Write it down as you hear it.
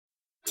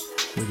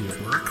whether you're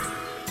at work,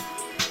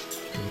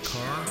 in the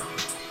car,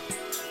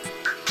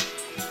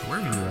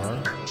 wherever you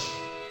are.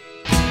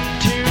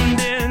 Tuned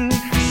in,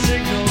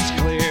 signals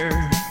clear,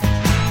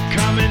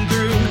 coming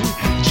through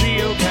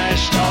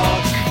Geocache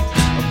Talk. A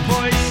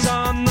voice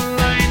on the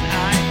line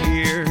I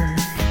hear,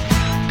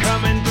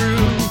 coming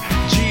through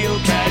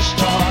Geocache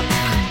Talk.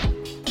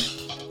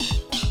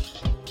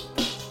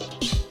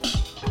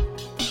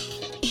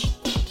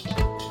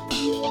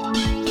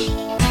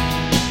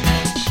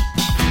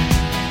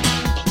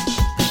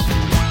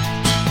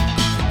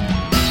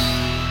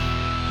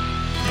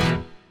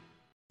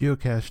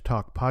 Geocache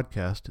Talk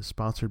podcast is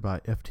sponsored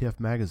by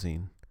FTF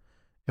Magazine.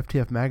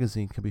 FTF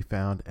Magazine can be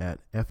found at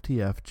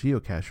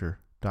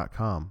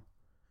ftfgeocacher.com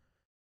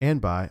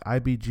and by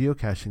IB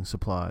Geocaching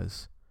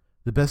Supplies.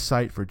 The best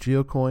site for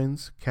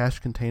geocoins, cache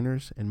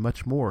containers, and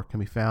much more can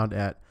be found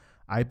at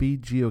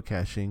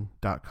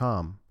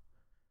ibgeocaching.com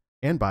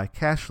and by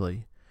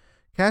Cachly.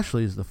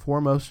 Cachly is the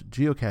foremost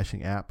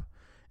geocaching app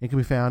and can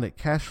be found at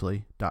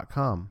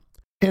cachly.com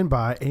and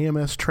by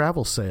AMS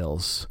Travel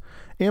Sales.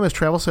 AMS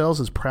Travel Sales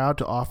is proud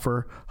to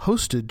offer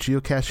hosted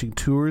geocaching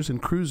tours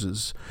and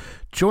cruises.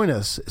 Join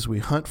us as we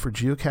hunt for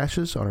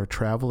geocaches on our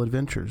travel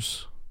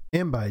adventures.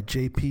 And by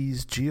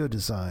JP's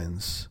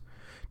Geodesigns.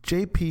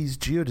 JP's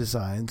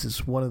Geodesigns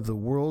is one of the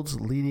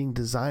world's leading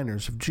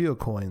designers of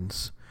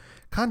geocoins.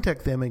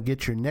 Contact them and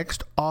get your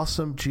next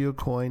awesome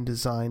geocoin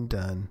design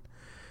done.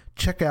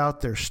 Check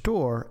out their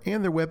store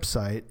and their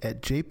website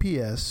at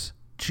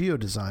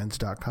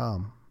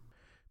jpsgeodesigns.com.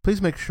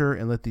 Please make sure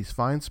and let these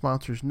fine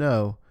sponsors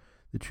know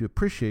that you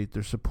appreciate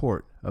their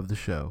support of the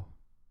show.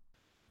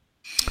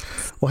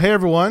 Well, hey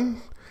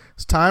everyone.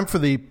 It's time for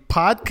the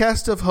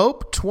Podcast of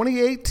Hope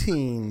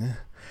 2018.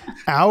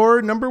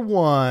 Hour number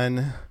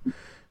 1.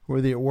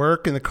 Whether you're at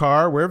work, in the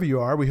car, wherever you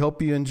are, we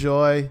hope you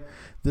enjoy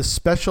this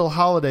special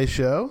holiday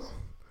show.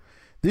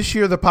 This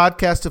year, the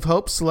Podcast of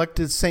Hope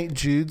selected St.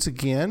 Jude's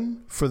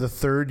again for the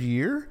 3rd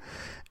year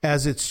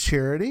as its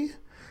charity.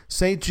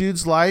 St.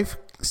 Jude's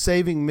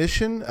life-saving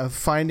mission of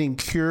finding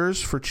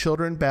cures for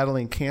children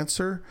battling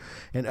cancer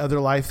and other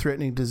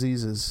life-threatening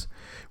diseases.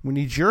 We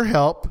need your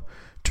help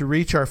to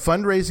reach our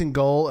fundraising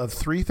goal of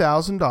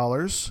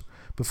 $3,000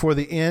 before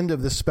the end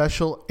of this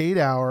special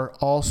 8-hour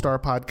all-star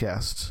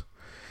podcast.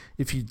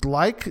 If you'd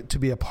like to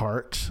be a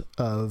part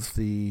of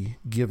the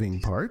giving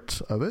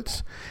part of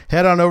it,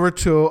 head on over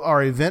to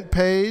our event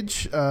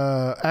page.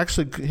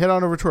 Actually, head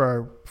on over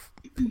to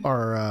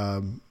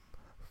our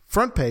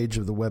front page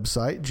of the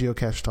website,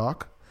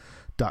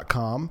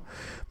 geocachetalk.com.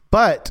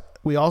 But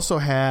we also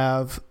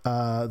have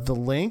the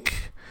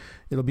link.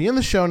 It'll be in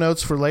the show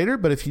notes for later,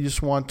 but if you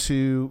just want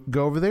to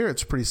go over there,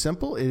 it's pretty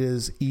simple. It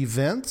is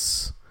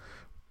events,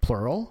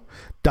 plural,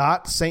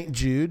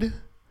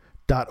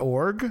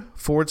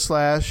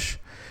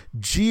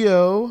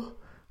 .stjude.org/Geo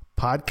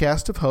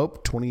Podcast of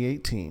Hope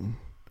 2018.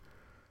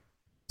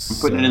 I'm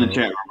putting it in the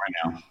chat room right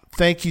now.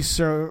 Thank you,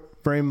 sir,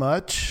 very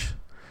much.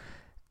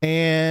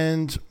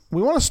 And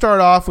we want to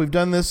start off. We've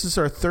done this. This is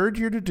our 3rd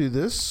year to do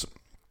this.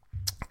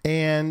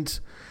 And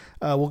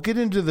we'll get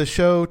into the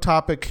show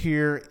topic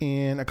here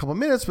in a couple of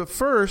minutes. But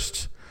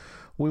first,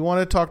 we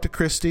want to talk to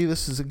Christy.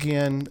 This is,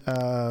 again,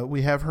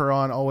 we have her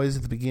on always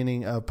at the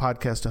beginning of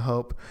Podcast of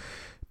Hope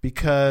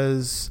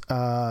because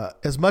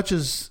as much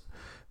as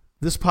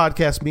this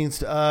podcast means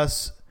to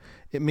us,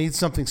 it means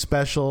something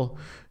special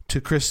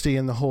to Christy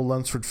and the whole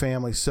Lunsford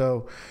family.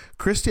 So,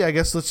 Christy, I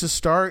guess let's just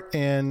start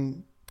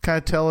and kind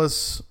of tell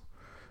us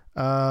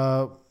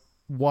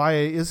why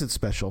is it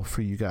special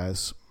for you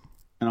guys?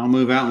 And I'll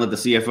move out and let the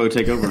CFO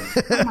take over.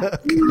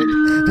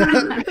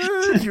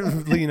 You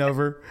lean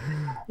over.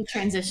 The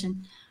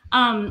transition.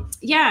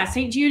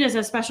 St. Jude is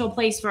a special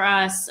place for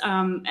us.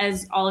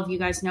 As all of you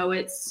guys know,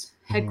 it's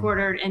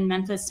headquartered in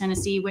Memphis,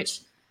 Tennessee,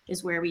 which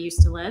is where we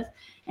used to live.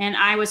 And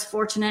I was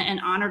fortunate and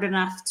honored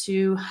enough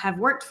to have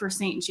worked for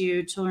St.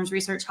 Jude Children's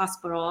Research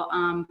Hospital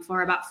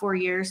for about 4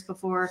 years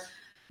before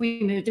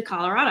we moved to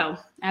Colorado.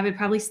 I would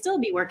probably still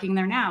be working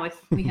there now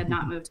if we had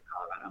not moved to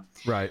Colorado.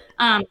 Right.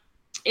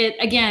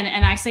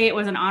 And I say it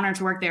was an honor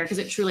to work there because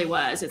it truly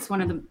was. It's one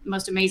of the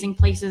most amazing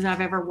places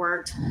I've ever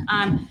worked.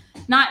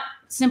 Not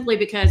simply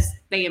because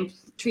they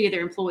treated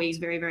their employees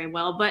very, very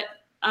well, but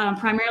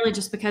primarily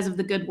just because of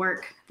the good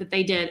work that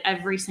they did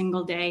every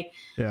single day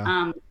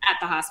at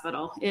the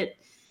hospital. It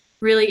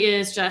really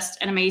is just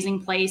an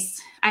amazing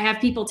place. I have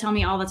people tell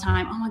me all the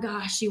time, oh my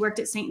gosh, she worked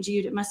at St.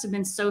 Jude. It must have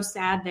been so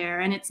sad there.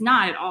 And it's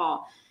not at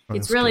all.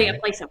 It's really a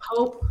place of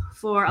hope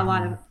for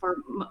for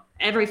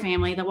every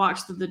family that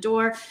walks through the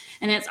door.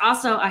 And it's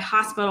also a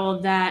hospital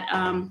that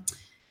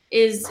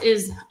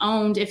is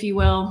owned, if you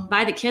will,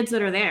 by the kids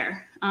that are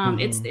there.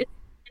 It's a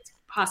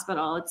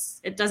hospital.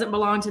 It doesn't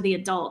belong to the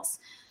adults.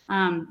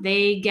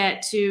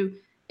 The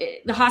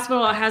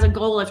hospital has a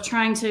goal of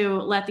trying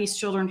to let these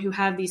children who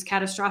have these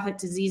catastrophic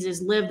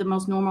diseases live the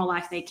most normal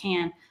life they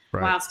can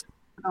whilst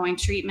undergoing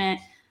treatment.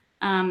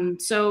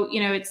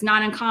 It's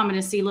not uncommon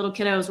to see little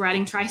kiddos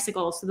riding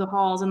tricycles through the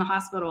halls in the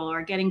hospital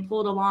or getting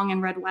pulled along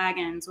in red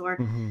wagons or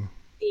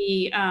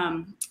the,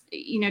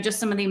 just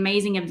some of the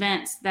amazing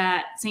events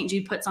that St.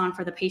 Jude puts on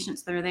for the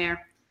patients that are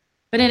there.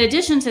 But in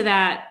addition to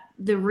that,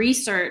 the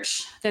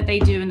research that they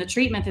do and the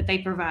treatment that they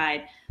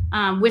provide,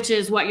 which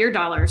is what your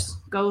dollars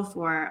go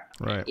for,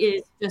 Right.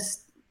 is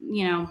just,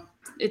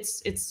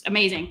 it's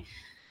amazing.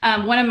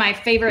 One of my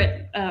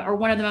favorite or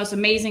one of the most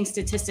amazing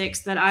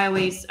statistics that I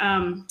always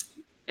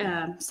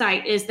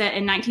cite is that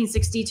in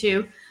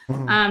 1962,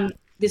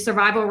 the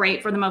survival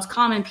rate for the most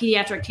common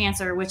pediatric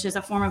cancer, which is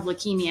a form of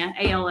leukemia,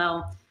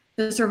 ALL,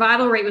 the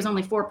survival rate was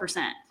only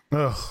 4%.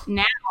 Ugh.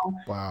 Now,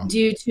 Wow.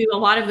 due to a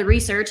lot of the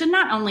research, and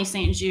not only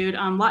St. Jude,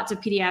 lots of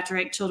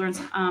pediatric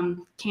children's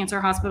cancer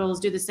hospitals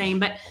do the same,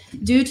 but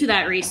due to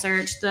that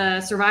research,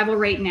 the survival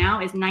rate now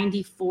is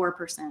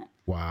 94%.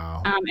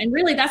 Wow. And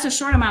really, that's a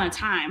short amount of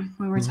time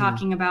when we're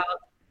talking about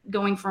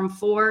going from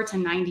 4 to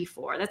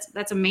 94.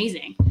 That's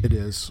amazing. It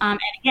is. And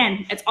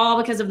again, it's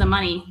all because of the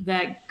money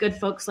that good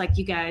folks like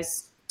you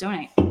guys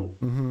donate.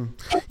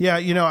 Yeah,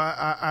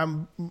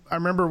 I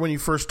remember when you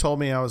first told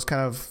me, I was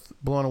kind of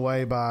blown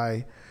away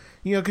by,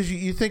 because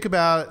you think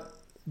about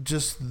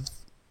just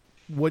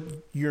what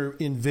you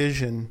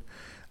envision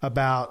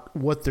about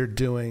what they're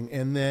doing,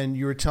 and then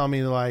you were telling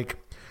me like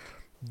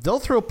they'll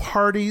throw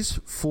parties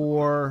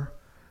for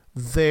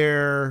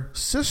their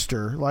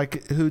sister,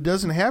 like who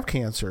doesn't have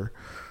cancer,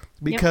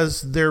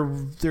 because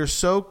they're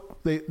so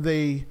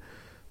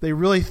they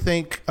really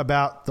think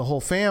about the whole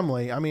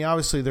family. I mean,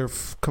 obviously they're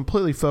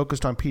completely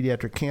focused on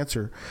pediatric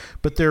cancer,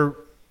 but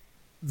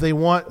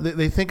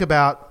they think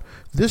about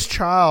this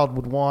child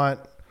would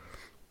want,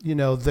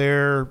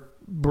 their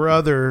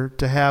brother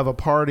to have a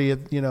party,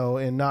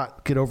 and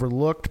not get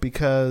overlooked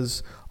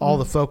because all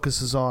the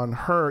focus is on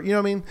her.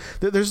 I mean,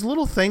 there's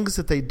little things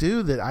that they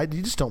do that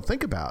you just don't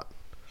think about.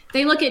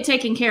 They look at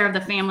taking care of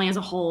the family as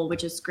a whole,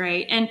 which is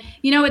great. And,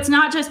 it's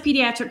not just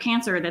pediatric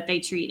cancer that they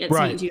treat at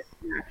Right. St. Jude.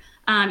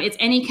 It's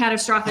any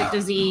catastrophic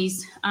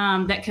disease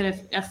that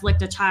could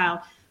afflict a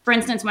child. For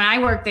instance, when I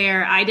worked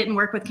there, I didn't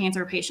work with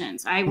cancer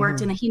patients. I worked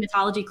in a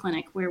hematology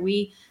clinic where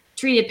we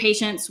treated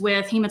patients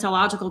with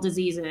hematological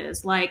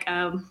diseases like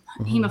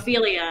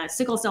hemophilia,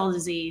 sickle cell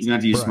disease. You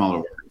have to use Right.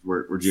 smaller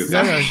words. We're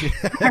geographic.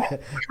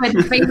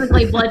 With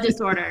basically blood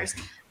disorders.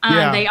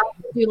 Yeah. They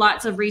also do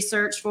lots of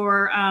research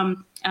for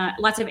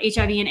lots of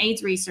HIV and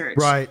AIDS research.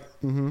 Right.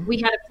 Mm-hmm.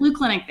 We had a flu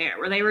clinic there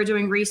where they were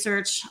doing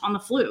research on the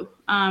flu,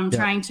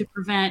 trying to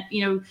prevent,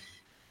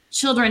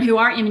 children who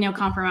are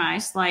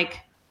immunocompromised,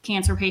 like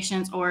cancer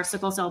patients or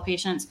sickle cell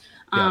patients,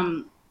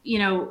 and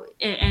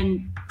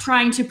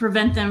trying to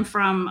prevent them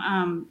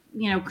from,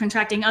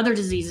 contracting other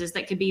diseases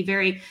that could be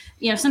very,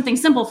 something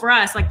simple for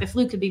us, like the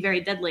flu could be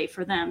very deadly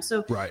for them.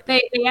 So Right.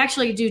 they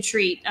actually do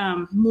treat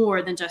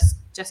more than just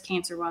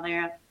cancer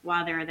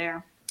while they're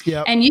there.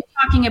 Yeah. And you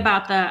talking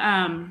about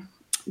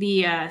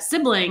the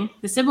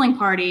sibling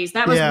parties,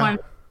 that was one of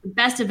the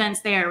best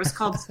events there. It was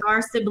called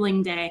Star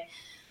Sibling Day.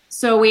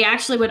 So we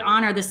actually would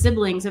honor the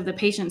siblings of the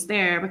patients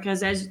there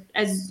because as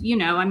you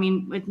know, I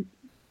mean,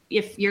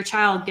 if your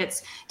child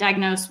gets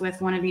diagnosed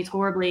with one of these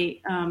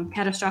horribly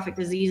catastrophic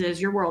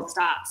diseases, your world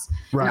stops.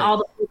 Right. And all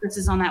the focus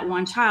is on that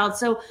one child.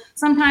 So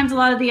sometimes a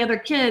lot of the other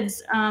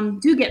kids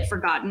do get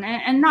forgotten,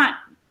 and not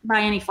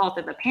by any fault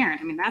of the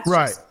parent. I mean, that's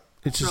Right. just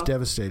It's just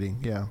devastating.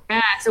 Yeah.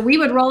 yeah. So we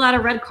would roll out a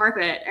red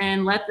carpet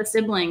and let the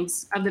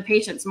siblings of the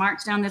patients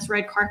march down this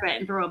red carpet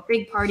and throw a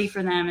big party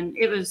for them. And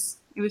it was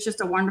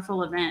just a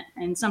wonderful event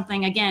and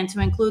something, again, to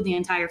include the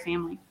entire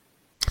family.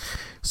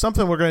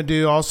 Something we're going to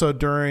do also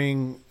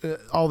during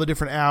all the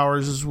different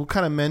hours is we'll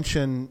kind of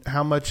mention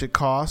how much it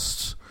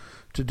costs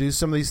to do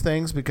some of these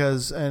things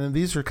and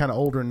these are kind of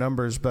older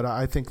numbers, but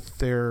I think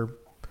they're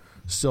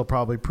still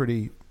probably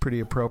pretty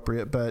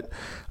appropriate. But,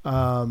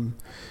 and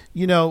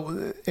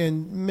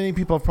many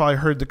people have probably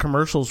heard the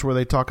commercials where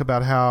they talk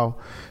about how,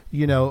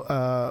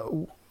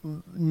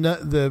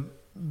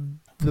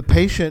 the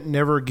patient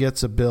never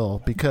gets a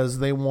bill because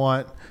they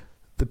want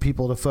the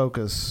people to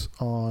focus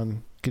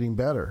on getting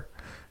better.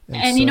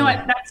 And you know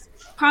what? That's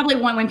probably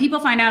when people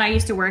find out I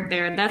used to work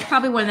there, that's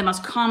probably one of the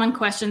most common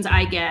questions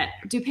I get.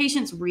 Do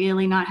patients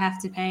really not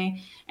have to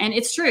pay? And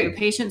it's true.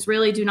 Patients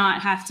really do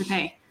not have to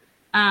pay.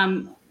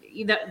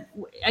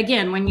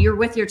 Again, when you're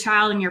with your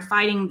child and you're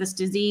fighting this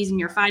disease and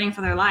you're fighting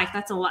for their life,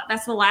 that's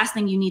the last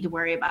thing you need to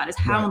worry about is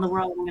how in the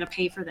world am I going to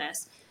pay for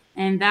this?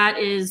 And that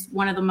is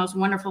one of the most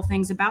wonderful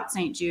things about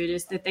St. Jude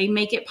is that they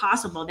make it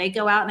possible. They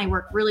go out and they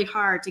work really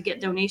hard to get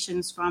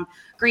donations from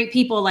great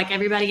people like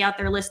everybody out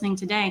there listening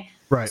today.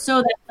 Right.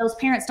 So that those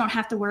parents don't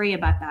have to worry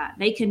about that.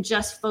 They can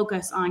just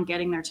focus on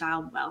getting their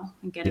child well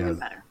and getting them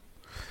better.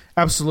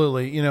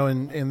 Absolutely.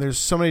 And there's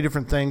so many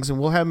different things, and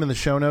we'll have them in the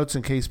show notes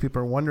in case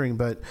people are wondering,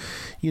 but,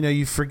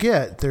 you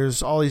forget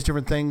there's all these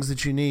different things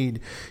that you need.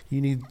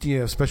 You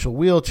need, special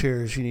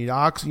wheelchairs, you need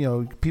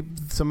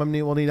some of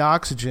them will need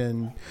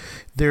oxygen.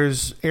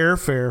 There's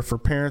airfare for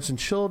parents and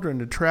children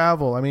to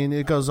travel. I mean,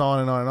 it goes on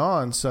and on and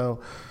on. So,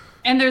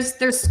 and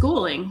there's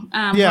schooling.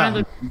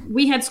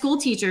 We had school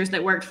teachers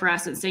that worked for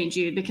us at St.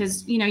 Jude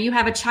because, you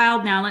have a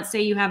child now, let's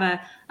say you have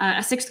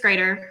a sixth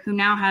grader who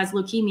now has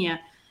leukemia.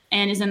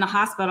 and is in the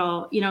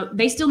hospital,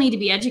 they still need to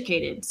be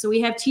educated. So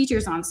we have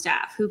teachers on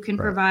staff who can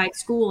provide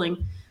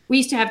schooling. We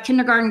used to have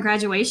kindergarten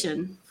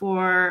graduation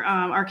for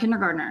our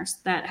kindergartners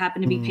that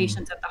happen to be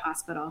patients at the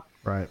hospital.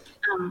 Right.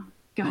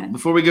 Go ahead.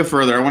 Before we go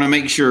further, I want to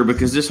make sure,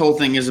 because this whole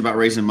thing is about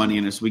raising money,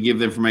 and as we give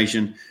the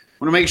information,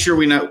 I want to make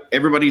sure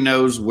everybody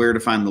knows where to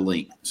find the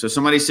link. So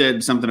somebody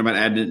said something about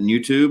adding it in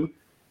YouTube.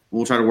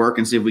 We'll try to work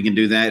and see if we can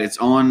do that. It's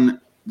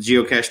on the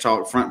Geocache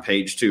Talk front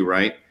page too,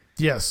 right?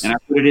 Yes. And I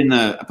put it in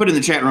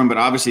the chat room, but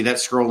obviously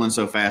that's scrolling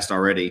so fast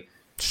already.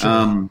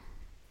 Sure.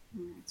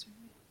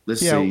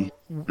 Let's see.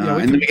 And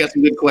then we got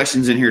some good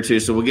questions in here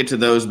too, so we'll get to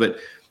those. But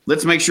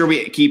let's make sure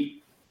we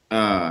keep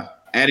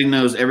adding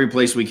those every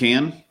place we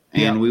can,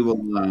 and we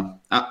will.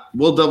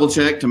 We'll double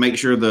check to make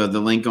sure the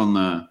link on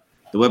the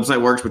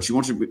website works. But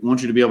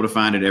want you to be able to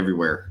find it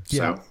everywhere.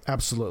 Yeah, so.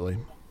 Absolutely.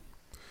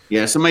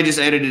 Yeah, somebody just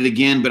added it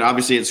again, but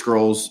obviously it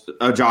scrolls.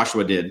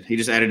 Joshua did. He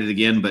just added it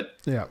again, but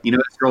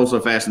it scrolls so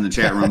fast in the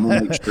chat room. We'll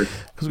make sure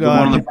the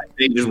one on the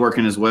page is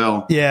working as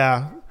well.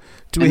 Yeah.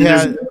 Do we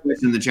have have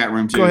questions in the chat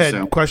room too? Go ahead.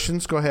 So.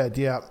 Questions. Go ahead.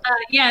 Yeah.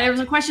 There was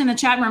a question in the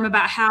chat room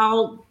about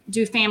how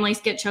do families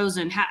get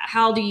chosen?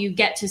 How do you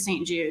get to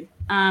St. Jude?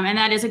 And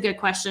that is a good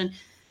question.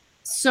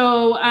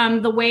 So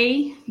the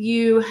way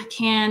you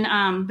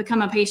can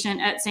become a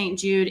patient at St.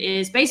 Jude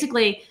is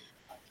basically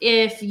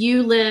if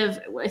you live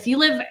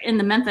in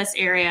the Memphis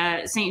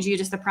area, St. Jude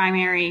is the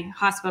primary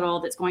hospital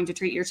that's going to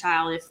treat your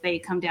child if they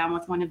come down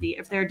with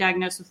if they're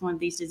diagnosed with one of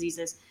these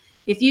diseases.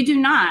 If you do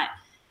not,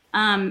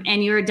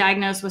 and you're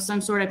diagnosed with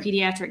some sort of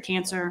pediatric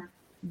cancer,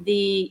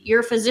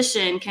 your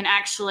physician can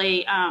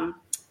actually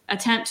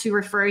attempt to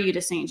refer you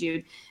to St.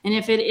 Jude. And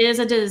if it is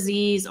a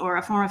disease or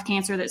a form of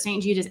cancer that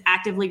St. Jude is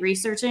actively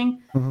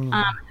researching,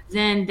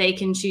 then they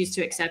can choose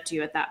to accept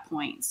you at that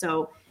point.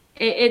 So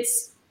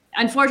it's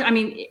unfortunate. I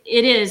mean,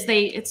 it is.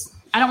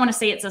 I don't want to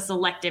say it's a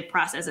selective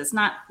process. It's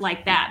not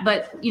like that.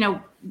 But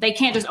they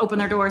can't just open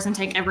their doors and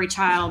take every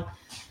child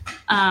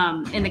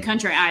in the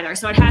country either.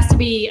 So it has to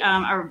be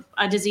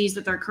a disease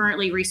that they're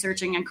currently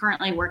researching and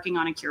currently working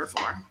on a cure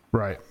for.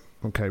 Right.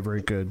 Okay.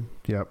 Very good.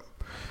 Yep.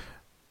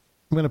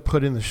 I'm going to try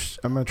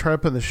to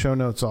put in the show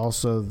notes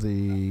also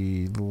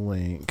the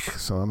link.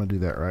 So I'm going to do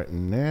that right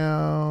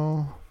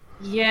now.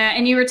 Yeah,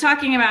 and you were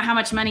talking about how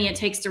much money it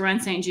takes to run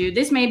St. Jude.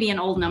 This may be an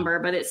old number,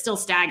 but it's still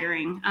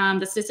staggering.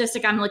 The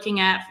statistic I'm looking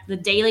at, the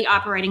daily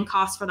operating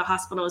cost for the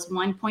hospital is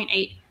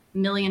 $1.8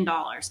 million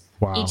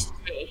each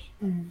day,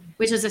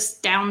 which is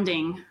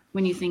astounding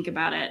when you think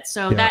about it.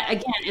 So that,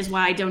 again, is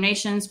why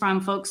donations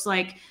from folks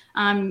like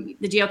the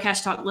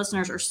Geocache Talk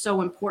listeners are so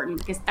important,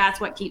 because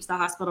that's what keeps the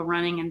hospital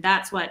running, and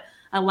that's what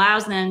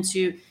allows them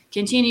to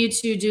continue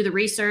to do the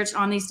research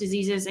on these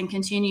diseases and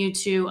continue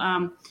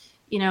to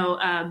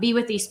be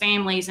with these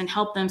families and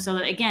help them so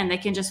that, again, they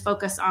can just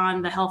focus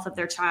on the health of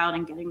their child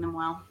and getting them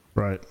well.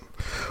 Right.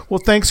 Well,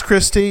 thanks,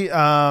 Christy.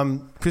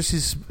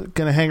 Christy's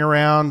going to hang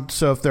around.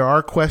 So if there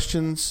are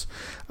questions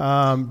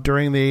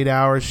during the 8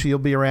 hours, she'll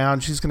be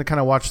around. She's going to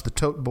kind of watch the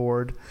tote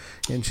board,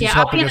 and she's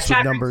helping us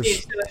with numbers. Too,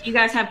 so if you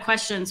guys have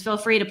questions, feel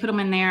free to put them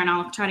in there, and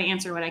I'll try to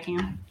answer what I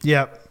can.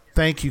 Yep.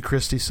 Thank you,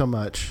 Christy, so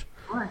much.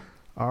 Sure.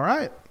 All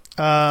right.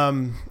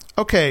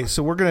 Okay,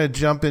 so we're going to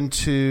jump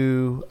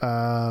into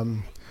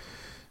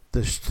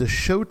the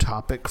show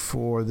topic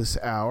for this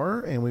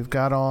hour, and we've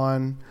got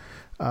on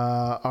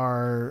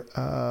our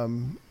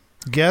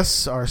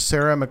guests are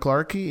Sarah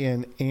McClarkey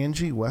and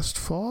Angie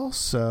Westfall.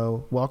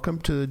 So welcome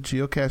to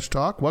Geocache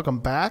Talk. Welcome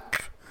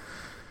back.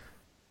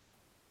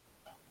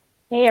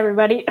 Hey,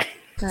 everybody.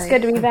 It's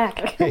good to be back.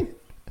 Hey.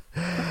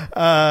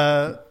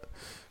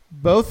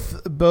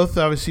 Both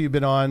obviously you've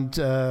been on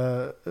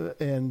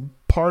and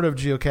part of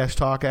Geocache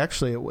Talk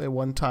actually at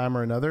one time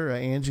or another.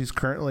 Angie's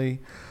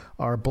currently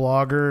our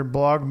blog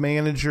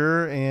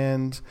manager,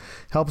 and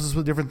helps us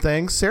with different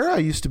things. Sarah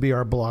used to be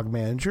our blog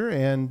manager,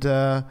 and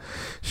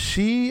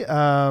she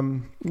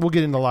we'll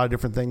get into a lot of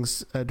different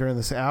things during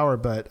this hour,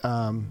 but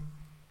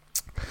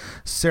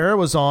Sarah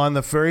was on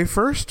the very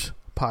first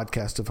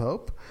Podcast of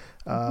Hope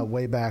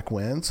way back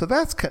when, so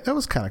that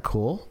was kind of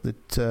cool.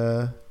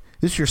 That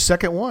this is your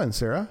second one,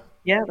 Sarah.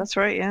 Yeah, that's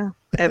right. Yeah,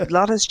 a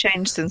lot has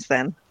changed since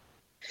then.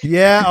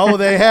 Yeah. Oh,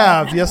 they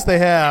have. Yes, they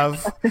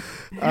have.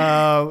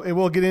 And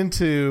we'll get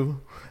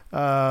into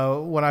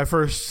when I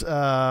first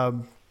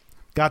got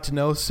to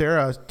know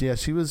Sarah. Yeah,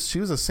 she was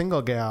a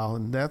single gal,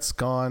 and that's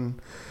gone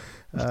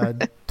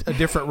a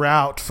different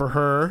route for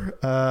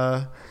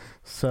her.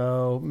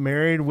 So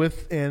married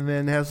with, and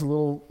then has a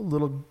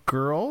little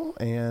girl,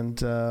 and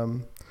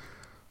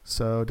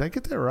so did I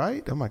get that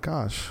right? Oh my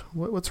gosh,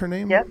 what's her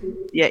name?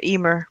 Yeah,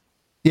 Emer.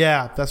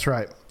 Yeah, that's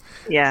right.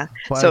 Yeah.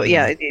 So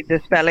yeah,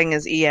 the spelling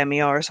is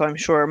E-M-E-R. So I'm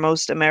sure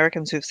most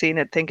Americans who've seen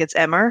it think it's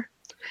Emer,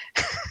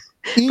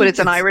 but it's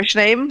an Irish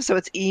name, so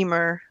it's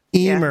Emer.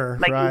 Emer,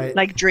 yeah. right?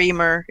 Like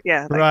dreamer.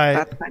 Yeah. Like right.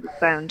 That kind of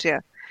sound.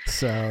 Yeah.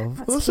 So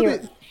that's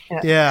cute.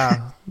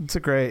 Yeah, it's a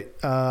great.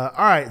 All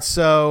right,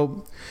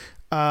 so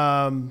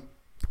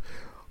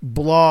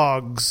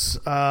blogs.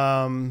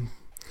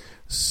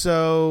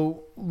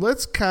 So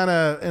let's kind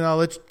of, and I'll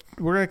let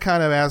we're gonna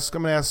kind of ask.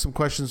 I'm gonna ask some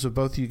questions of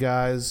both you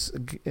guys,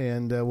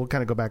 and we'll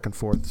kind of go back and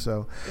forth.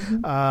 So,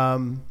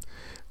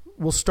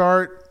 we'll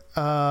start.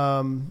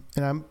 And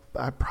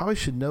I probably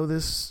should know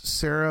this,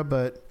 Sarah,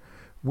 but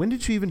when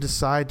did you even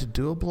decide to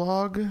do a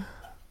blog?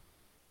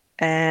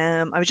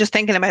 I was just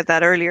thinking about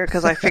that earlier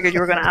because I figured you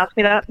were going to ask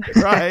me that.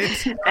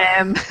 Right.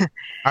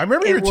 I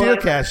remember you were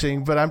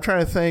geocaching, but I'm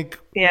trying to think.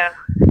 Yeah.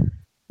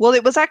 Well,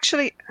 it was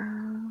actually,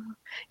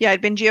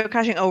 I'd been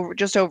geocaching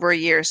just over a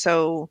year,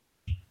 so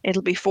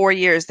it'll be 4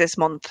 years this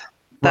month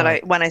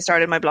that when I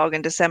started my blog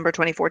in December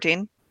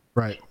 2014.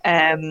 Right.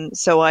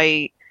 So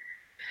I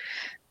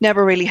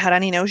never really had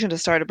any notion to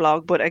start a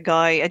blog, but a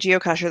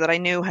geocacher that I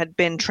knew had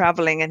been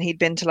traveling and he'd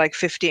been to like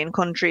 15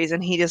 countries,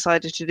 and he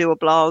decided to do a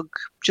blog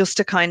just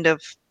to kind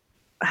of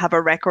have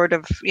a record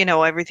of,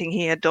 everything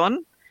he had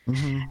done.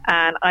 Mm-hmm.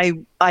 And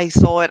I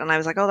saw it and I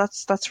was like, oh,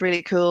 that's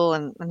really cool.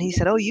 And he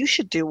said, oh, you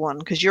should do one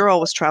because you're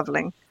always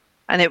traveling.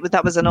 And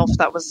that was enough.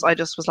 I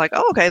just was like,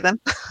 oh, okay then.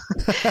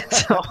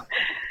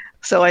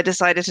 So I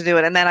decided to do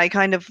it. And then I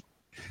kind of,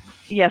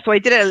 so I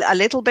did it a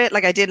little bit.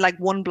 Like I did like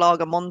one blog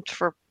a month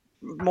for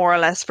more or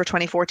less for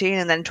 2014,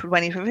 and then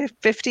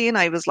 2015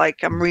 I was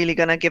like, I'm really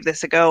gonna give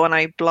this a go, and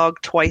I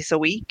blogged twice a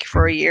week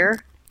for a year.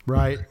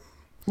 Right.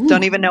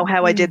 Don't even know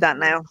how I did that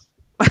now.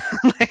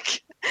 I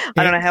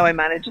don't know how I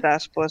managed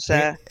that, but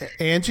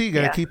Angie, you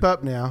gotta keep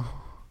up now.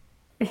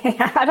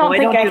 Yeah, I don't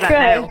think I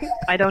could.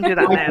 I don't do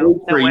that now.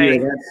 No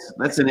way.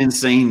 That's an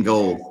insane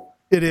goal.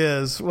 It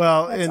is.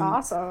 Well, that's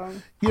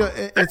awesome.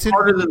 It's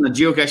harder than the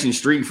geocaching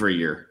streak for a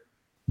year.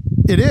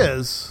 It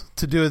is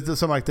to do it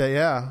something like that.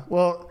 Yeah.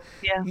 Well.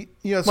 Yeah.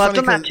 I've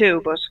done that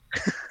too, but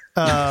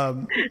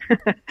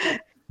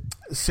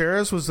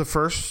Sarah's was the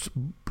first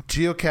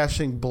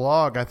geocaching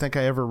blog I think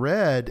I ever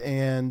read,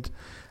 and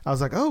I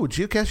was like, "Oh,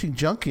 Geocaching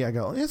Junkie." I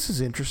go, "This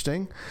is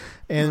interesting,"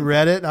 and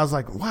read it, and I was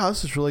like, "Wow,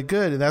 this is really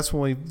good." And that's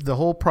when the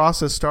whole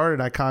process started.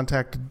 I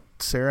contacted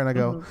Sarah, and I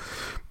go,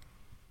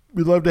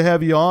 "We'd love to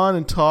have you on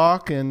and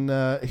talk and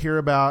hear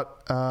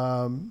about,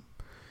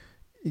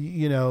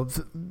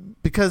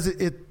 because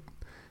it."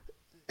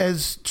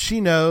 As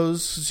she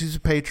knows, she's a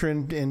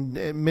patron, and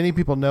many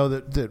people know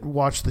that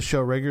watch the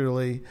show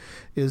regularly,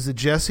 is that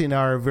Jesse and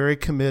I are very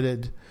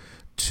committed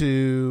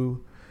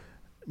to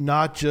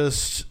not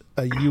just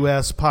a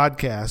U.S.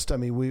 podcast. I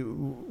mean,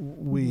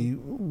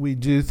 we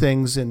do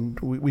things, and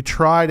we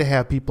try to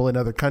have people in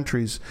other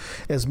countries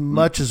as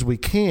much as we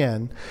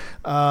can.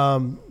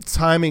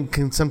 Timing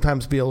can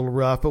sometimes be a little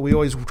rough, but we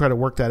always try to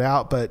work that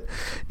out. But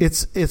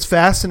it's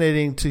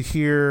fascinating to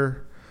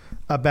hear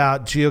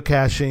about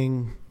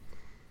geocaching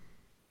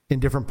in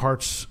different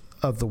parts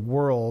of the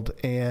world,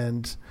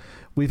 and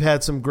we've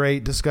had some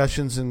great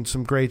discussions and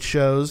some great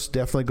shows.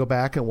 Definitely go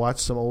back and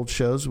watch some old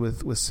shows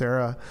with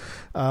Sarah,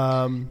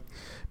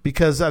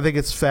 because I think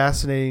it's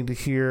fascinating to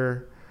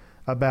hear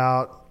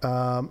about.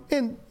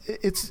 And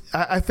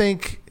I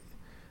think,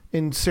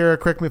 and Sarah,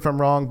 correct me if I'm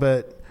wrong,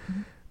 but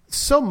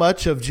so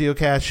much of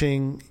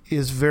geocaching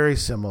is very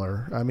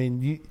similar. I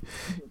mean,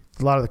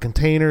 a lot of the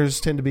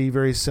containers tend to be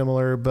very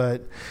similar,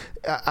 but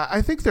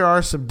I think there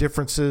are some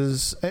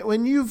differences.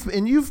 When you've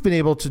been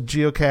able to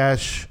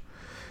geocache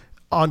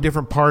on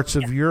different parts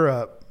of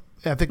Europe,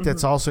 I think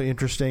that's also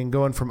interesting.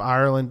 Going from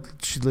Ireland,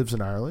 she lives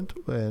in Ireland,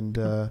 and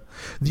the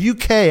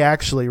UK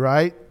actually,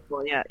 right?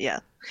 Well, yeah.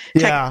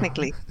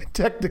 Technically.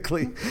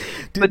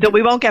 But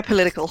we won't get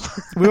political.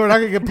 We're not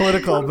going to get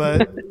political,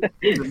 but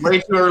it's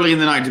way too early in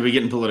the night to be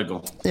getting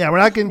political. Yeah, we're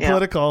not getting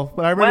political.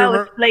 But I remember.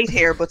 Well, it's late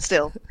here, but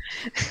still.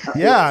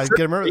 Yeah,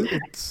 remember.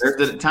 There's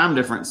the time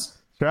difference.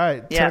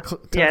 Right. 10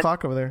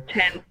 o'clock over there.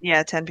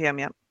 10 p.m.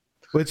 Yeah.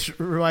 Which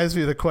reminds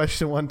me of the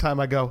question one time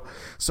I go,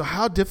 so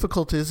how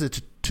difficult is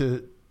it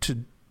to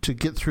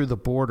get through the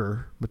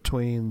border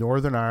between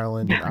Northern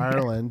Ireland and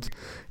Ireland?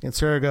 And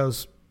Sarah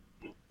goes,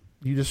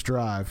 you just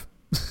drive.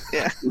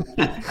 Yeah.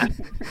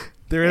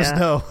 There is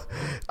no.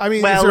 I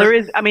mean, there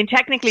is. I mean,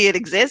 technically it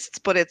exists,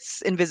 but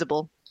it's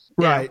invisible.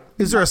 Right.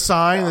 Yeah. Is there a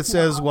sign that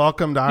says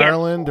 "Welcome to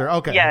Ireland"? Or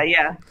okay.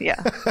 Yeah.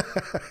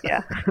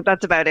 Yeah.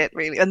 That's about it,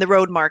 really. And the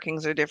road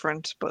markings are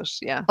different, but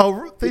yeah.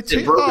 Oh, they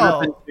broken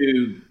up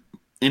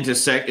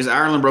is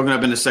Ireland broken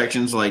up into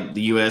sections like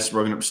the U.S.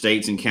 broken up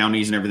states and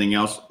counties and everything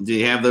else? Do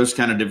you have those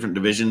kind of different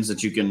divisions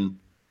that you can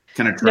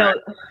kind of track?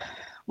 No.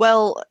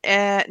 Well,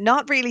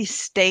 not really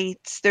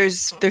states.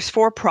 There's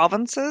 4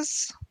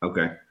 provinces.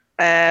 Okay.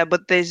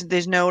 But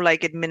there's no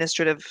like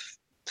administrative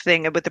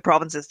thing with the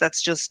provinces.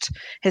 That's just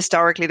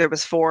historically there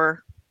was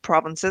 4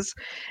 provinces,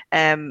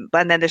 and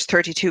then there's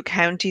 32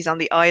 counties on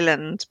the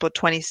island, but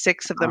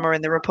 26 of them are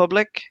in the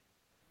Republic,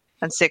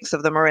 and 6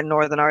 of them are in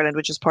Northern Ireland,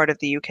 which is part of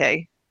the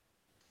UK.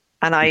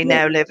 And I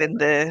now live in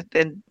the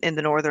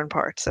northern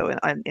part, so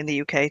I'm in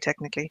the UK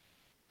technically.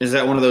 Is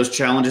that one of those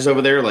challenges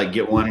over there? Like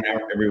get one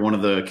out every one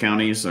of the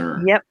counties,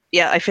 or? Yep.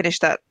 Yeah, I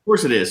finished that. Of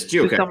course it is.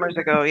 2 summers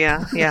ago.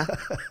 Yeah. Yeah.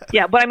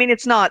 But I mean,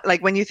 it's not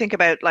like when you think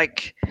about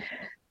like,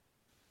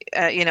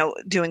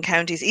 doing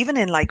counties, even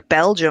in like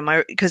Belgium,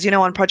 because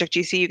on Project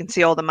GC you can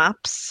see all the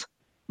maps.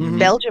 Mm-hmm.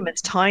 Belgium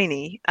is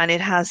tiny and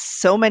it has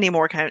so many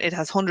more it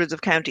has hundreds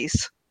of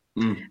counties.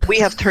 We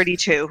have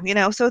 32,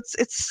 so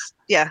it's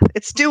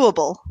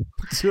doable.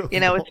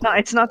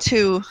 It's not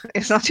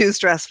too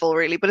stressful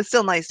really, but it's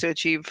still nice to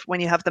achieve when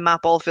you have the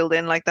map all filled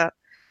in like that.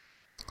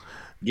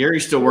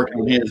 Gary's still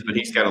working on his, but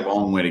he's got a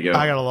long way to go.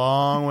 I got a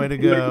long way to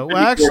go. Well,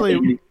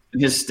 actually,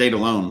 his state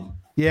alone.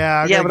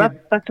 Yeah.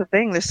 But that's the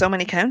thing. There's so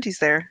many counties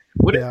there.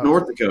 What is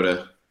North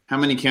Dakota? How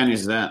many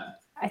counties is that?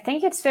 I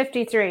think it's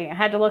 53. I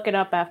had to look it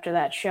up after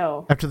that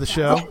show. After the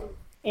show?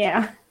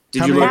 Yeah.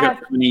 Did you look up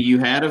how many you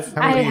had?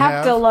 I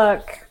have to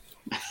look.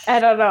 I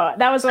don't know.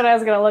 That was what I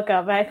was going to look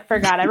up. I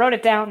forgot. I wrote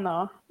it down,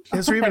 though.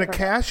 Is there even a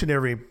cache in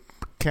every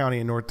county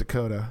in North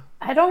Dakota?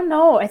 I don't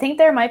know. I think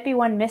there might be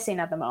one missing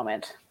at the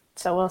moment.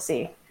 So we'll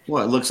see.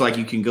 Well, it looks like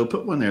you can go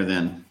put one there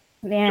then.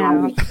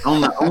 Yeah.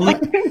 Only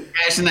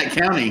cache in that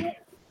county.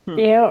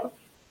 Yeah.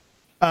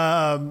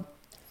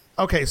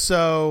 Okay,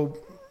 so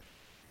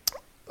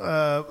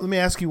let me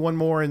ask you one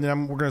more, and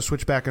then we're going to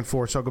switch back and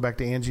forth. So I'll go back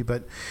to Angie.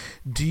 But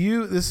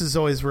this is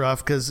always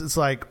rough because it's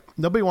like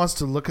nobody wants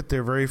to look at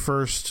their very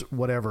first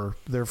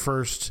their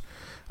first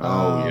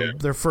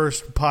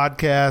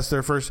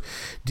podcast,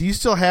 do you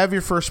still have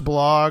your first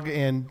blog,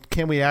 and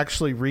can we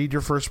actually read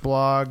your first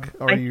blog?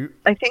 I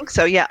think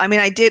so. Yeah. I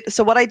mean, I did.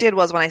 So what I did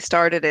was when I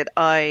started it,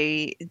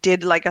 I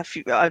did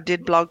I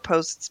did blog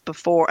posts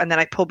before, and then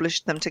I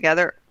published them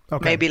together.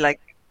 Okay. Maybe like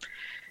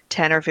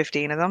 10 or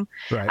 15 of them.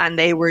 Right. And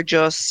they were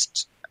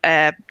just,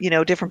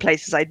 different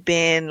places I'd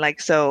been.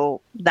 Like,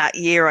 so that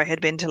year I had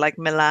been to like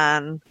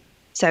Milan,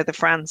 south of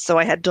France. So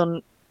I had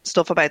done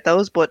stuff about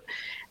those, but,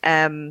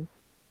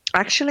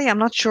 actually, I'm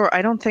not sure.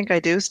 I don't think I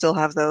do still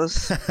have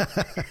those.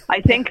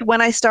 I think when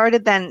I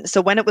started then,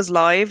 so when it was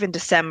live in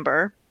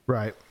December,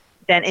 right?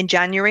 Then in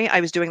January,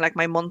 I was doing like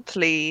my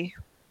monthly,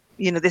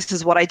 this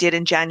is what I did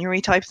in January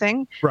type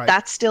thing. Right.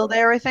 That's still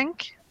there, I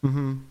think.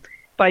 Mm-hmm.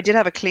 But I did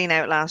have a clean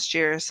out last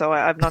year, so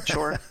I'm not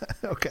sure.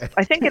 Okay.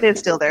 I think it is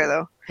still there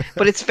though,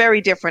 but it's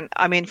very different.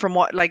 I mean, from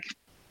what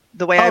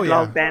the way I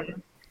blogged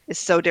then is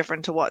so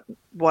different to what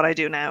I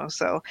do now.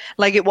 So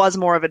it was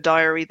more of a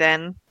diary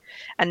then.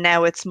 And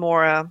now it's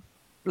more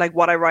like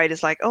what I write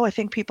is like, oh, I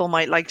think people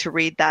might like to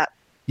read that.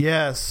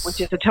 Yes.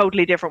 Which is a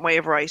totally different way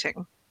of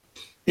writing.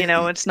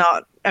 It's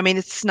not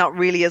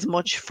really as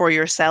much for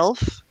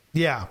yourself.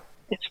 Yeah.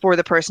 It's for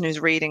the person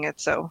who's reading it.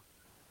 So.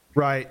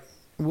 Right.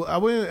 Well, I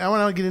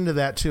want to get into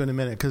that too in a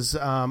minute because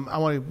I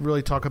want to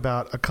really talk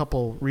about a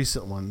couple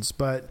recent ones.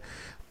 But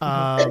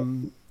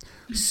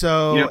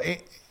so.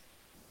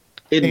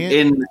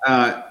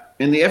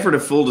 In the effort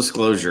of full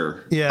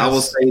disclosure, I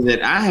will say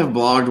that I have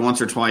blogged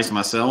once or twice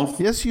myself.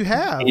 Yes, you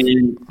have.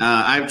 And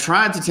I've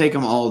tried to take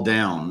them all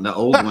down, the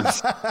old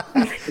ones.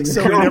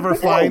 So we never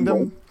find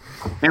them?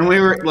 And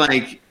we were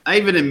I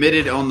even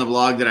admitted on the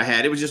blog that I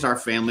had, it was just our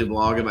family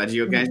blog about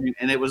geocaching,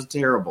 and it was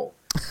terrible.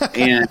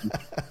 And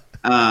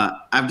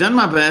I've done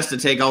my best to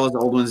take all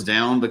those old ones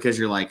down because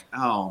you're like, you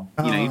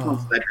don't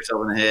slap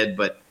yourself in the head,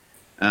 but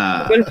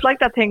it's like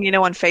that thing,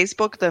 on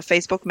Facebook, the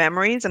Facebook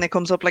memories, and it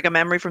comes up like a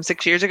memory from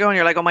 6 years ago, and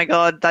you're like, oh my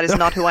God, that is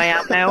not who I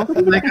am now.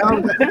 Oh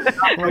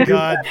my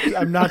God,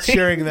 I'm not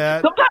sharing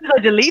that. Sometimes I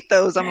delete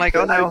those. I'm like,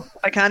 oh no,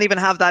 I can't even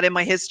have that in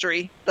my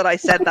history that I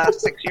said that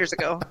 6 years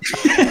ago.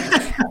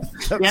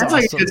 It's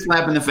like a good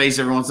slap in the face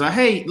every once in a while.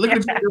 Hey, look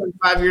what you're doing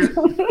 5 years.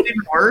 What's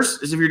even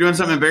worse is if you're doing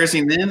something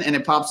embarrassing then, and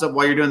it pops up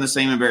while you're doing the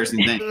same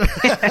embarrassing thing.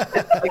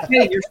 Like,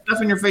 hey, you're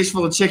stuffing your face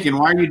full of chicken.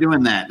 Why are you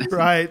doing that?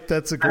 Right.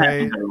 That's a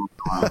great.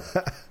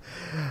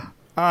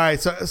 All right.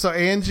 So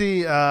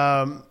Angie,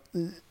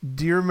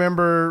 do you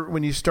remember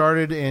when you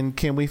started, and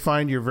can we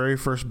find your very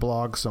first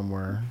blog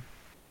somewhere?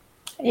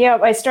 Yeah,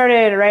 I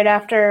started right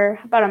after,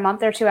 about a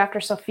month or two after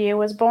Sophia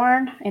was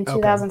born in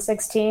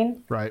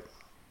 2016. Right.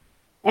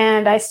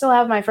 And I still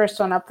have my first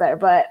one up there,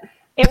 but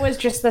it was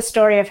just the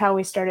story of how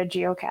we started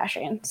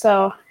geocaching.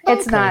 So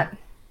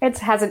it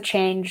hasn't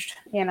changed,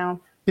 Yeah.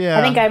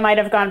 I think I might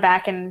have gone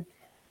back and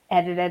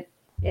edited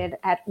it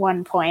at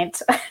one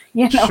point,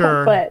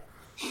 Sure. But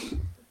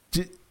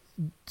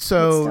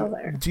so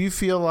do you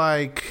feel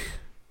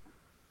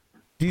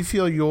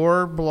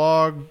your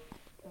blog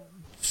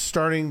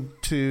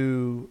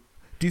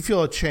do you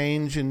feel a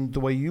change in the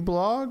way you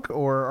blog,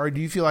 or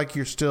do you feel like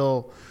you're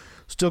still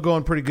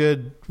going pretty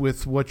good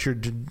with what you're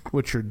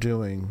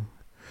doing?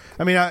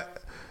 I mean,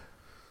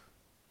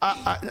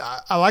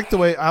 I like the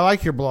way I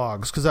like your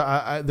blogs because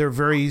they're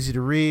very easy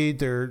to read.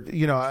 They're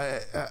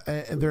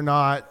they're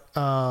not.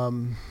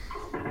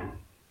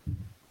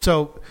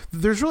 So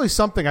there's really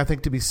something I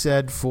think to be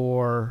said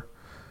for.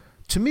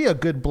 To me, a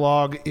good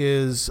blog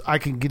is I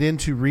can get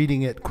into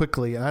reading it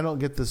quickly, and I don't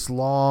get this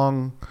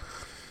long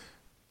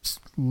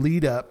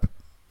lead up.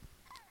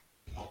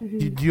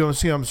 Mm-hmm. Do you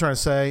see what I'm trying to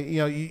say?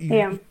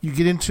 You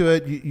get into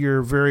it.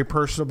 You're very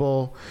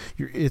personable.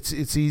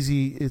 It's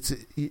easy.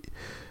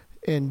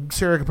 And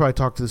Sarah could probably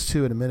talk to this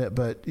too in a minute,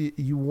 but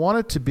you want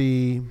it to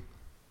be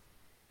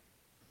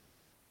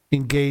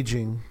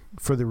engaging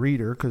for the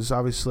reader because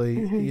obviously,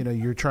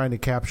 you're trying to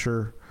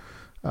capture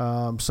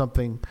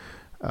something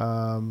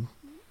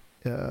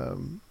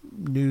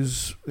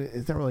news.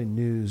 It's not really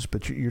news,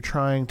 but you're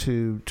trying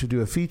to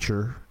do a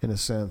feature in a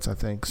sense, I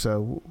think.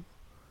 So,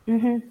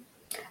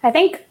 I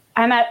think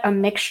I'm at a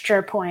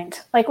mixture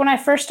point. Like when I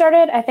first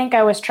started, I think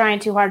I was trying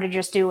too hard to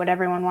just do what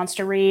everyone wants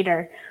to read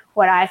or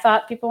what I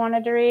thought people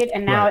wanted to read.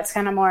 And now it's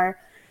kind of more,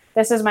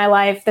 this is my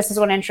life. This is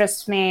what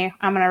interests me.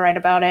 I'm going to write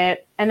about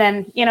it. And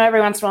then,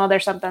 every once in a while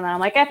there's something that I'm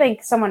like, I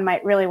think someone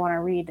might really want to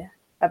read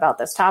about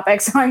this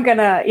topic. So I'm going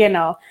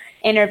to,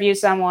 interview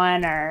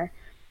someone or,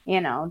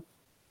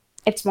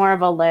 it's more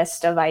of a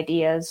list of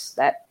ideas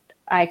that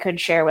I could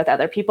share with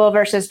other people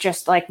versus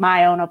just like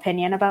my own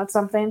opinion about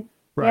something.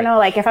 Right.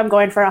 Like if I'm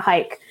going for a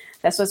hike,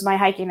 this was my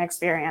hiking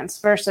experience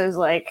versus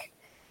like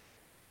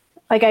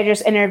I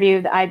just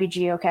interviewed the IB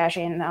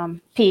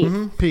geocaching,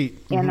 Pete. Pete.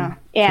 Yeah.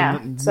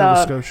 From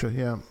Nova Scotia,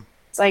 yeah.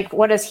 It's like,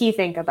 what does he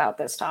think about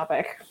this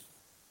topic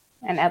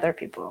and other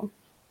people?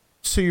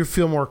 So you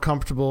feel more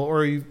comfortable,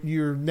 or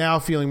you're now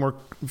feeling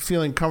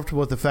comfortable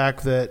with the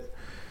fact that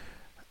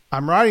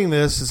I'm writing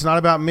this. It's not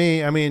about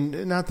me. I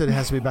mean, not that it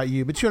has to be about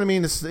you, but you know what I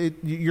mean?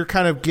 You're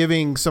kind of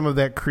giving some of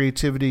that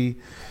creativity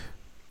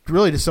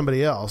really to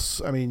somebody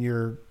else. I mean,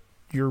 you're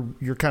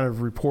kind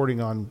of reporting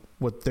on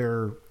what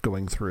they're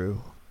going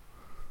through.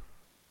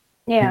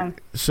 Yeah.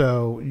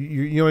 So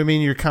you know what I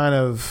mean? You're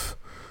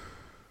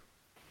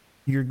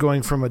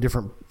going from a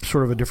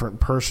different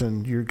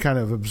person. You're kind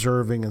of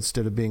observing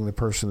instead of being the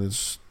person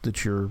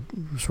that you're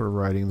sort of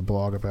writing the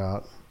blog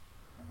about.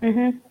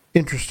 Mm-hmm.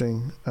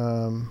 Interesting.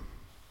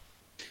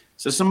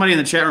 So somebody in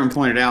the chat room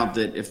pointed out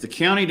that if the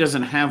county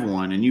doesn't have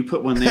one and you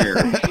put one there,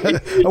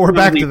 we're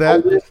back to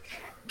that.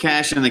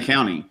 Cache in the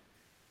county.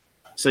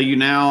 So you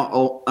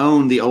now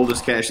own the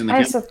oldest cache in the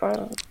county. I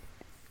suppose.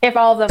 If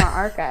all of them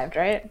are archived,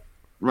 right?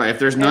 Right. If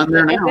there's none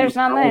there now. If there's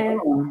none there.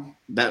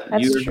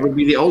 That's yours would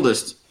be the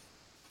oldest.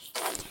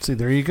 See,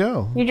 there you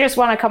go. You just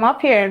want to come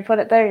up here and put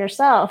it there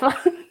yourself.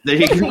 There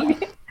you go.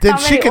 How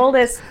many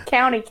oldest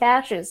county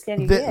caches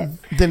can you get?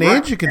 Then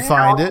Angie can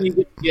find it.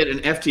 You get an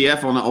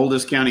FTF on the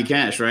oldest county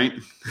cache, right?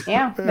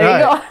 Yeah,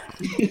 there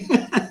you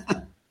go.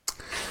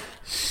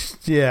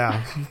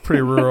 Yeah,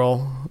 pretty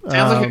rural.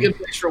 Sounds like a good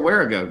place for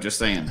Wherigo, just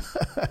saying.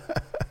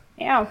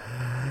 Yeah.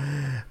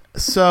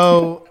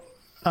 So,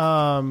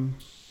 but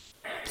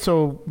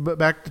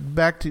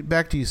back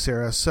to you,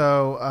 Sarah.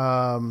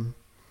 So,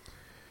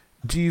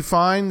 do you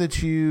find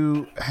that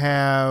you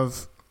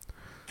have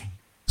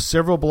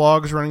several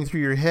blogs running through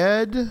your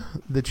head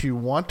that you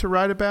want to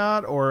write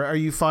about, or are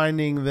you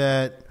finding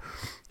that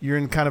you're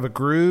in kind of a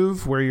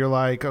groove where you're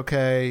like,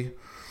 okay,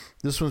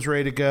 this one's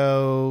ready to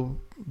go,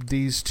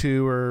 these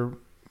two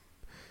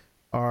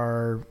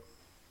are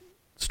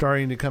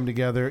starting to come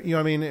together? You know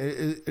what I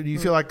mean? Do you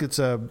feel like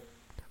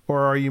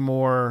or are you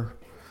more,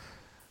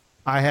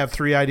 I have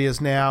 3 ideas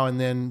now, and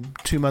then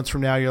 2 months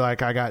from now you're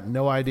like, I got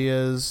no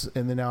ideas,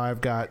 and then now I've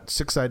got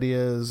 6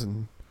 ideas?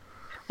 And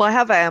well, I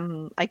have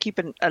I keep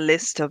a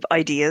list of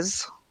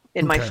ideas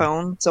in my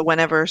phone, so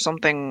whenever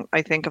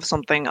I think of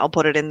something, I'll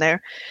put it in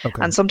there.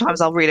 Okay. And sometimes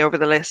I'll read over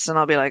the list and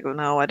I'll be like, oh,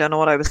 no, I don't know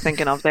what I was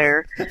thinking of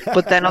there.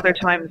 But then other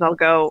times I'll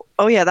go,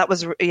 oh yeah, that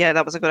was a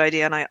good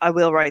idea, and I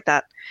will write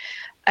that.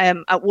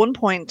 At one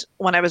point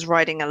when I was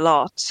writing a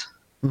lot,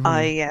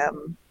 I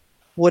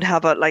would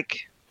have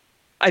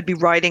I'd be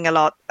writing a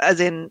lot, as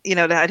in,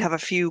 I'd have a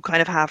few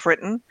kind of half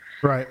written.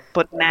 Right.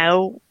 But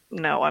now,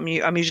 no, I'm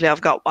usually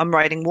I'm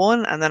writing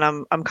one, and then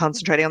I'm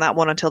concentrating on that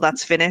one until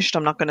that's finished.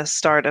 I'm not going to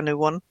start a new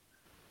one.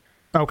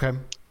 Okay.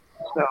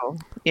 So,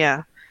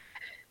 yeah.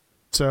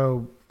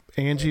 So,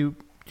 Angie,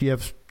 do you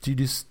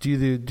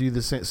do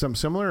the same, something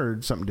similar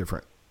or something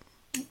different?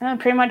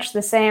 Pretty much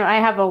the same. I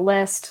have a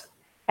list.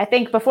 I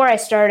think before I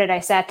started, I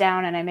sat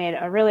down and I made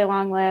a really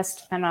long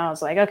list, and I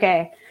was like,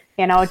 okay,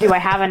 do I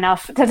have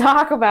enough to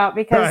talk about?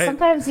 Because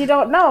sometimes you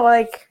don't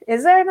know,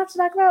 is there enough to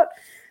talk about?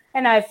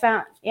 And I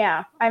found,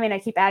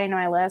 I keep adding to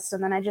my list,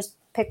 and then I just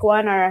pick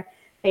one, or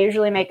I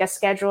usually make a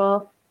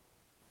schedule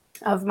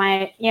of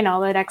my,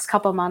 the next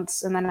couple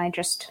months, and then I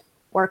just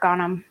work on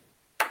them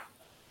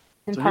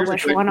and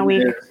publish one a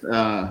week.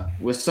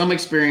 With some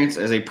experience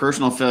as a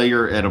personal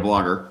failure at a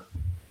blogger,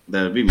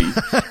 that would be me.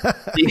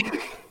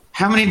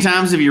 How many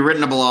times have you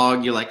written a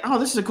blog? You're like, oh,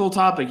 this is a cool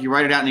topic. You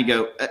write it out and you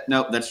go,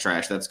 nope, that's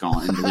trash. That's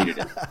gone, and deleted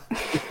it.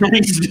 I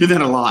used to do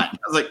that a lot. I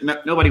was like, no,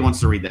 nobody wants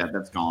to read that.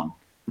 That's gone.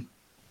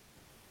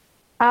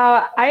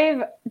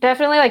 I've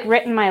definitely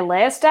written my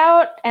list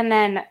out, and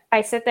then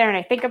I sit there and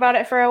I think about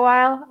it for a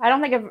while. I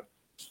don't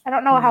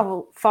know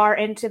how far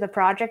into the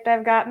project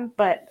I've gotten,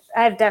 but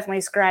I've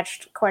definitely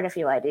scratched quite a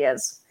few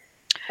ideas.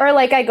 Or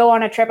I go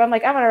on a trip, I'm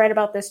like, I'm going to write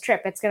about this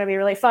trip. It's going to be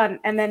really fun.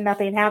 And then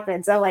nothing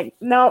happens. I'm like,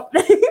 nope,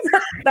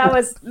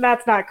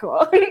 that's not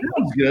cool.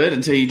 That's good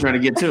until you try to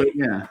get to it.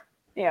 Yeah.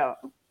 Yeah.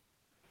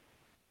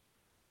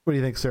 What do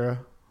you think, Sarah?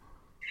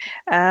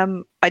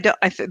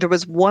 There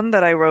was one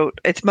that I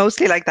wrote. It's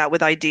mostly like that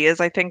with ideas.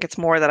 I think it's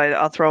more that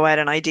I'll throw out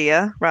an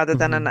idea rather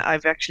than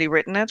I've actually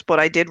written it. But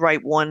I did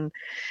write one,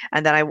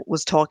 and then I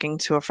was talking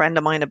to a friend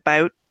of mine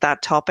about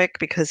that topic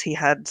because he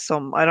had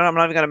I'm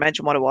not even going to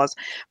mention what it was.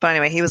 But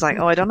anyway, he was like,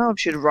 oh, I don't know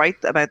if you should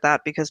write about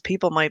that because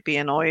people might be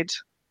annoyed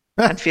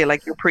and feel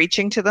like you're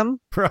preaching to them.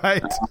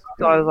 Right.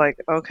 So I was like,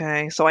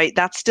 okay. So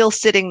that's still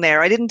sitting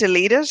there. I didn't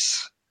delete it.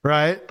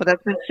 Right. But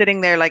that's been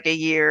sitting there like a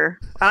year.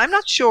 And I'm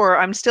not sure.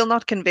 I'm still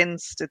not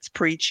convinced it's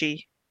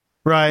preachy.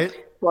 Right.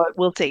 But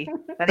we'll see.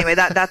 Anyway,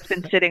 that's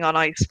been sitting on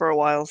ice for a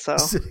while. So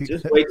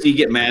just wait till you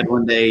get mad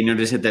one day and you'll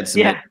just hit that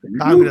submit.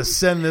 Yeah. I'm going to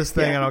send this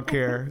thing. I don't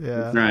care.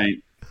 Yeah.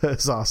 Right.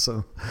 That's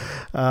awesome.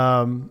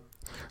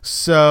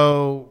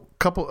 So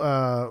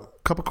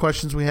couple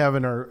questions we have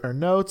in our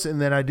notes, and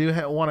then I do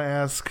want to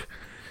ask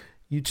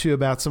you two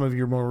about some of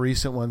your more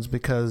recent ones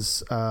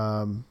because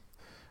I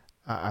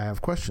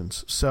have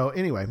questions. So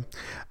anyway,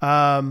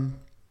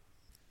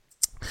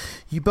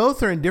 you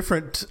both are in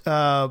different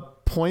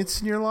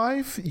points in your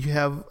life. You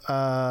have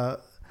a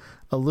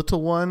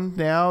little one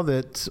now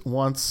that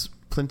wants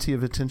plenty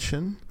of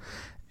attention,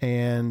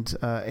 and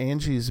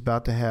Angie is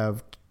about to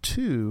have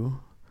 2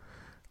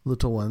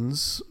 little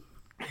ones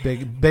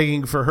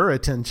begging for her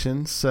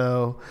attention.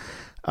 So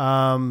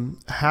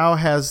how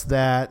has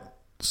that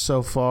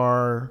so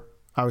far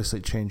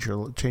obviously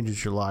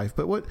changes your life,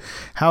 but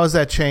how has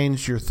that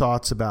changed your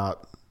thoughts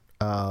about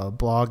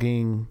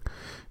blogging,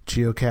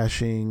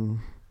 geocaching?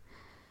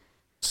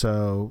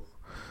 So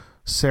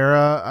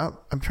Sarah,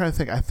 I'm trying to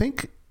think. I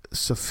think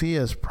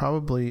Sophia is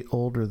probably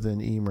older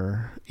than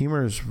Emer.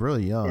 Emer is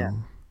really young. Yeah.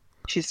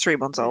 She's 3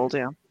 months old.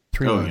 Yeah.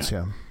 3 months.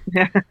 Yeah.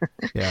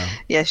 Yeah.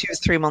 Yeah. She was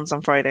 3 months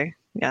on Friday.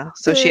 Yeah.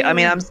 So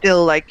I'm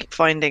still like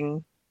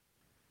finding,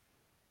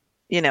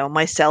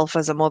 myself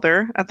as a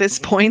mother at this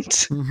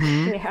point.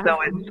 Mm-hmm. Yeah. So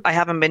I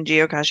haven't been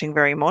geocaching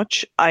very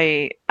much.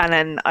 And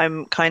then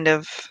I'm kind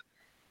of,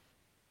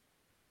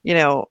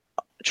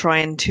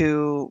 trying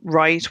to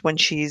write when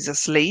she's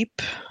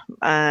asleep,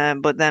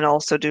 but then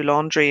also do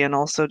laundry and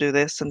also do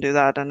this and do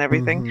that and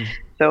everything. Mm-hmm.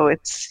 So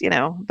it's,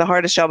 the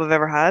hardest job I've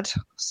ever had.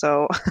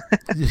 So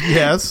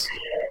yes.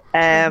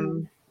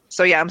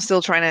 So yeah, I'm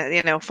still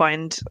trying to,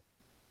 find,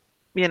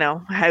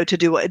 how to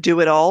do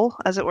it all,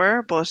 as it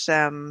were. But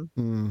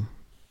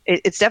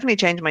it's definitely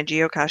changed my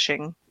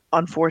geocaching,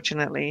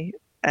 unfortunately.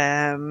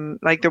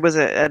 Like there was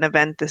an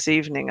event this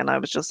evening, and I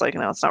was just like,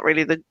 it's not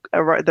really the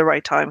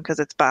right time because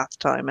it's bath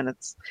time, and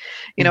it's,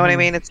 you know what I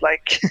mean. It's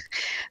like,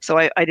 so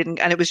I didn't,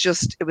 and it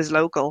was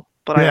local,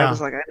 but I was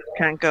like, I just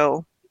can't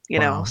go,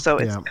 Wow. So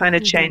it's kind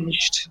of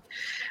changed.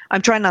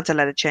 I'm trying not to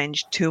let it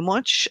change too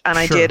much, and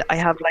Sure. I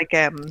have like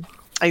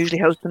I usually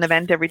host an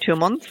event every 2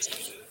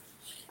 months,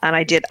 and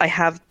I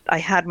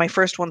had my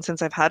first one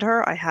since I've had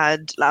her. I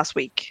had last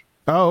week.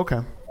 Oh,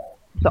 okay.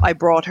 So I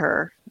brought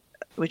her,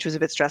 which was a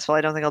bit stressful.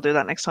 I don't think I'll do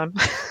that next time.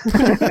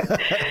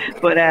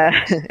 But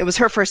it was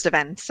her first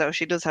event, so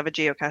she does have a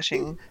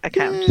geocaching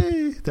account.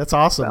 Yay. That's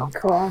awesome.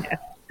 Cool.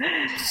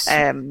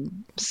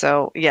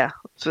 So yeah.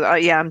 So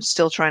I'm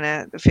still trying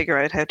to figure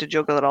out how to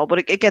juggle it all, but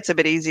it gets a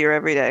bit easier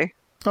every day.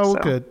 Oh,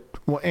 so. Good.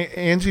 Well,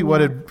 Angie, what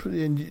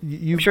did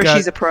you've I'm sure got?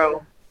 She's a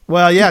pro.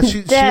 Well, yeah,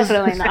 she's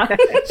Definitely not.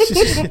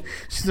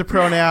 she's a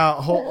pro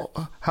now.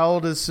 How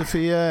old is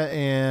Sophia?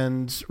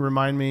 And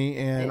remind me.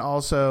 And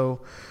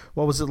also,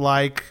 what was it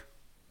like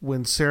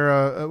when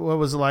Sarah? What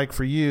was it like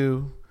for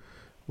you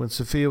when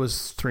Sophia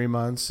was 3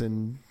 months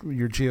and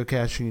you're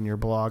geocaching and you're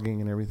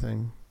blogging and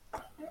everything?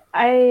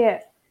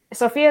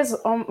 Sophia's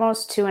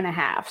almost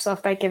 2.5. So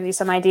if that gives you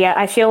some idea,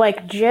 I feel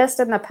like just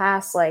in the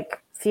past,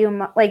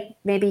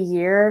 maybe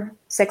year,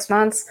 6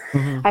 months,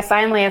 I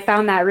finally have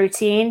found that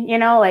routine,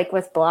 like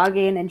with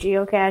blogging and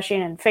geocaching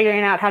and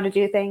figuring out how to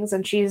do things.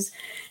 And she's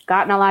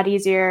gotten a lot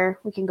easier.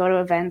 We can go to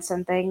events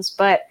and things,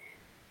 but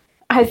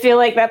I feel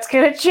like that's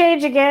going to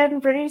change again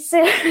pretty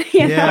soon.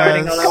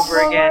 Starting all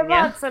over again.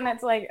 Months, and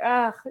it's like,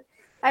 ugh.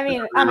 I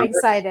mean, I'm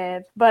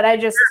excited, but I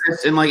just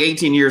in like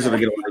 18 years it'll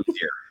get a lot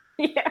easier.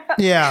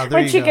 Yeah.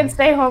 When she can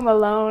stay home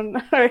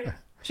alone, or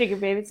she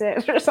can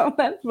babysit or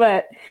something.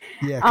 But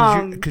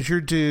because you're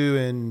due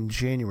in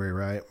January,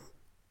 right?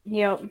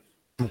 Yep.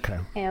 Okay.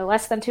 Yeah,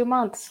 less than 2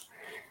 months.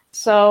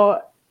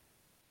 So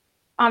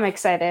I'm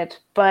excited,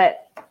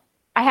 but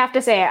I have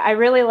to say I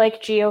really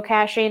like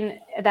geocaching,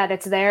 that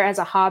it's there as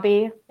a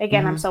hobby.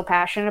 Again, I'm so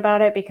passionate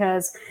about it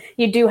because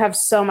you do have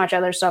so much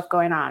other stuff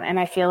going on, and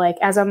I feel like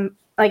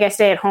I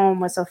stay at home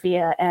with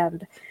Sophia,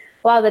 and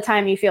a lot of the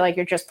time you feel like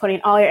you're just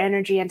putting all your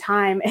energy and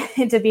time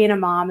into being a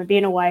mom and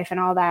being a wife and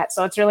all that.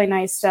 So it's really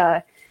nice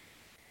to,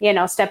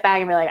 step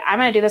back and be like, I'm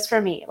going to do this for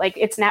me. Like,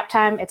 it's nap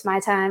time. It's my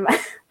time.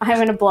 I'm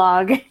going to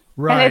blog.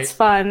 Right. And it's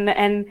fun.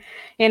 And,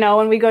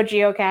 when we go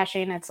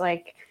geocaching, it's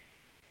like,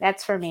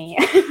 that's for me.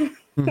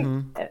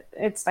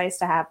 It's nice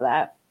to have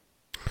that.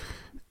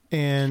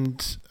 And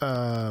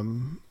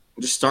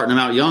just starting them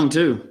out young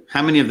too.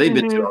 How many have they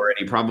been to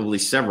already? Probably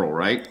several,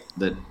 right?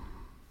 That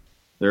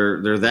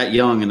they're that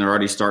young and they're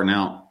already starting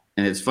out.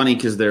 And it's funny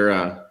because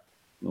they're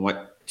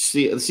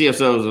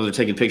CFOs are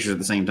taking pictures at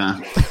the same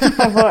time.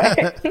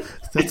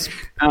 That's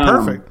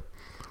perfect.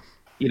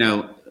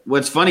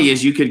 What's funny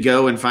is you could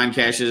go and find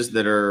caches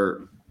that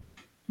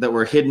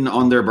were hidden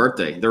on their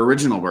birthday, their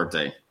original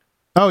birthday.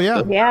 Oh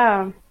yeah.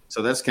 Yeah.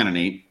 So that's kind of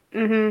neat.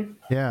 Mm-hmm.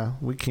 Yeah,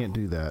 we can't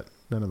do that.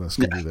 None of us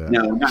can do that.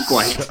 No, not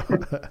quite.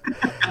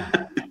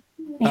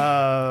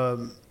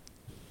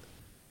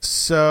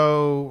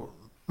 So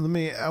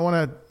I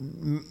want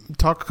to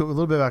talk a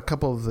little bit about a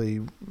couple of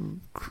the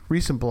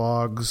recent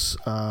blogs.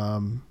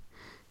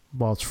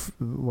 While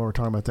we're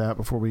talking about that,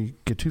 before we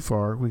get too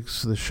far,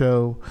 so the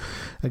show,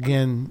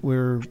 again,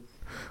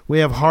 we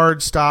have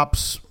hard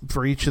stops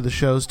for each of the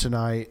shows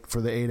tonight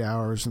for the 8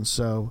 hours, and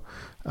so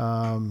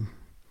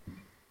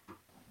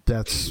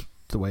that's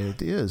the way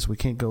it is. We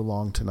can't go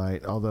long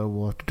tonight, although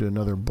we'll have to do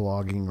another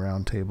blogging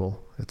roundtable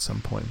at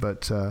some point.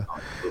 But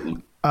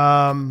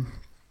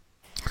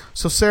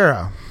so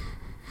Sarah,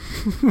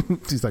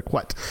 she's like,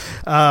 what?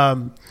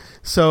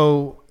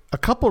 So a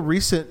couple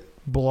recent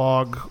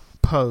blog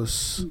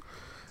posts.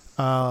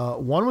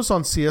 One was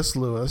on C.S.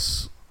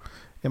 Lewis,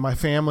 and my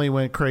family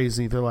went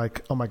crazy. They're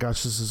like, "Oh my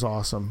gosh, this is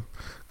awesome!"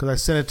 Because I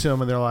sent it to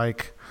them, and they're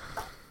like,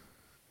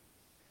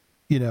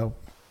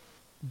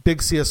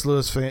 big C.S.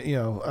 Lewis fan.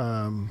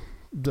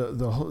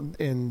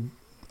 In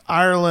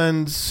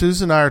Ireland,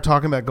 Susan and I are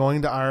talking about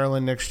going to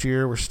Ireland next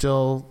year. It's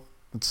still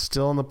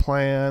in the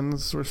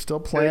plans. We're still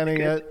planning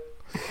it.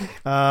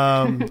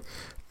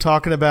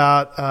 Talking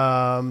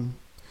about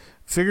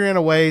figuring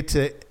a way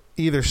to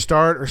either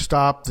start or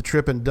stop the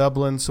trip in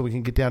Dublin so we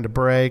can get down to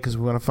Bray because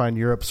we want to find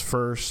Europe's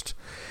first.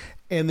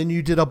 And then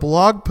you did a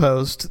blog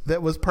post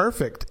that was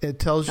perfect. It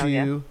tells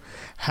you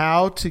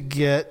how to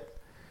get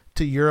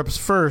to Europe's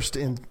first.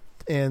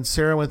 And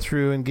Sarah went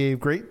through and gave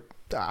great,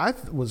 thought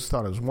it was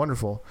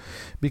wonderful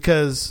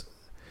because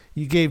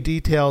you gave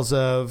details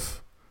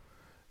of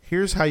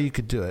here's how you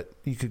could do it.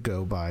 You could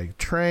go by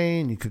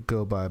train, you could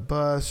go by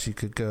bus, you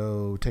could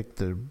go take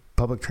the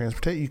public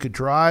transportation, you could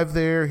drive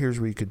there, here's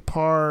where you could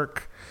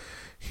park.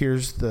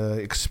 Here's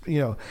the,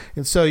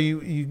 and so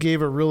you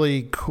gave a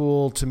really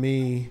cool, to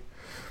me,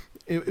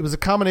 it was a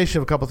combination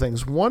of a couple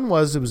things. One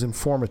was it was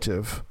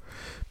informative,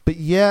 but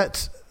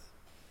yet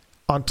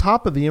on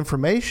top of the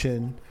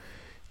information,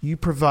 you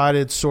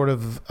provided sort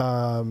of,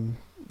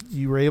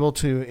 you were able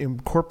to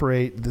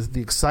incorporate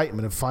the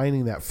excitement of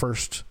finding that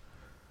first,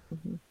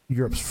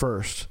 Europe's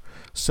first.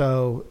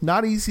 So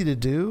not easy to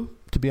do,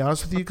 to be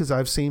honest with you, because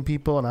I've seen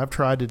people and I've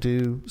tried to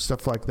do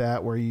stuff like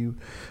that where you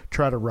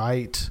try to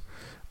write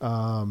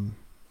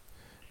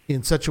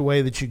in such a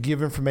way that you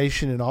give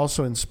information and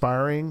also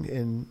inspiring,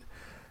 and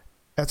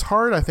that's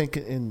hard, I think,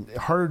 and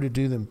harder to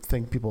do than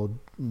think people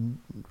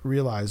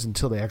realize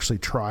until they actually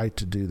try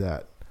to do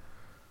that.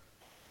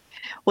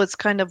 Well, it's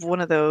kind of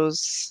one of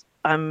those.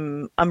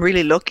 I'm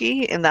really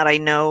lucky in that I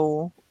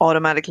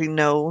automatically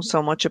know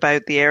so much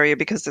about the area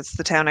because it's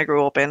the town I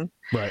grew up in.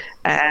 Right.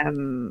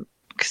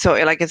 So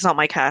it's not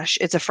my cache;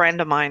 it's a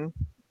friend of mine.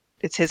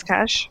 It's his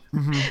cache,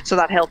 so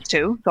that helps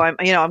too. So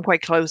I'm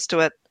quite close to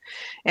it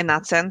in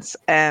that sense.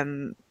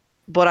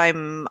 But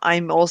I'm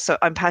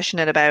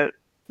passionate about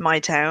my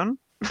town,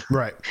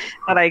 right?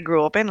 that I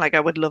grew up in. Like I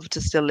would love to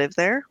still live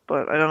there,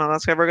 but I don't know if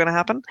that's ever going to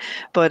happen.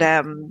 But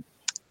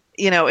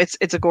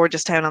it's a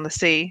gorgeous town on the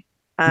sea,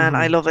 and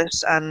I love it.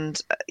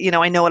 And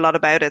I know a lot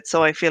about it,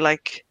 so I feel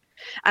like.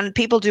 And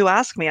people do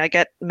ask me. I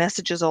get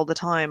messages all the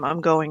time.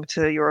 I'm going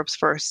to Europe's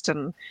first,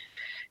 and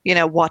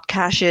what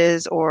cache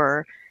is,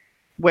 or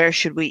where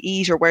should we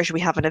eat, or where should we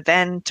have an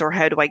event, or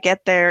how do I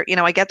get there?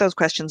 I get those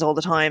questions all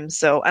the time.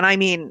 So, and I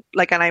mean,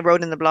 and I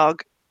wrote in the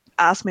blog,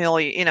 ask me all,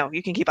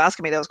 you can keep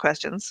asking me those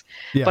questions.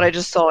 Yeah. But I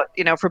just thought,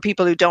 for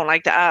people who don't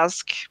like to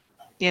ask,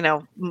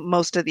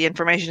 most of the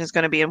information is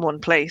going to be in one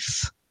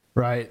place.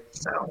 Right.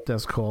 So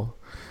that's cool.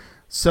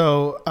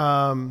 So,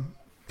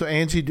 so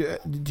Angie,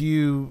 do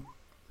you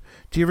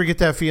ever get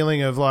that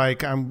feeling of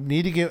like, I want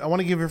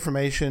to give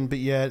information, but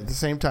yet at the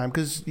same time,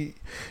 because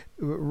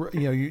you're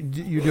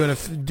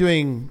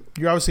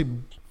obviously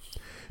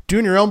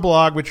doing your own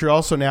blog, but you're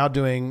also now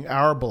doing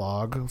our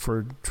blog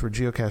for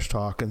Geocache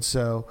Talk, and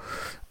so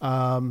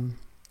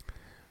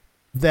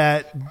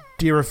that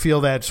do you ever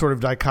feel that sort of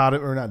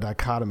dichotomy, or not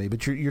dichotomy,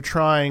 but you're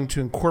trying to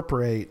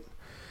incorporate?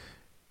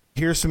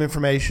 Here's some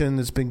information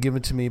that's been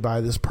given to me by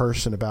this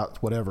person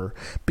about whatever,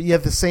 but yet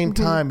at the same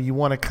time, you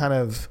want to kind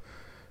of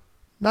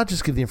not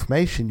just give the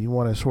information, you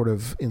want to sort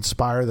of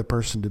inspire the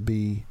person to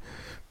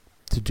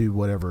do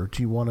whatever.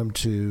 Do you want them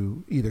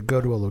to either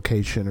go to a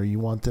location, or you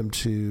want them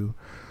to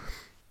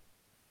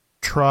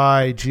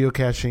try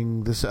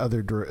geocaching this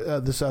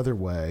other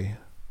way?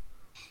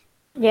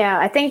 Yeah,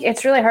 I think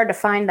it's really hard to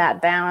find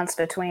that balance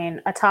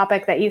between a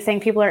topic that you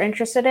think people are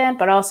interested in,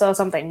 but also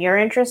something you're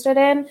interested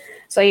in,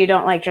 so you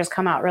don't just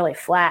come out really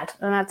flat,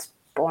 and that's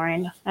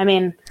boring. I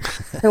mean,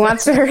 who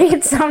wants to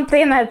read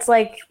something that's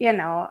I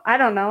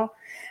don't know.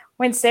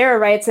 When Sarah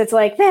writes, it's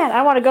like, man,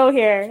 I want to go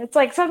here. It's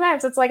like,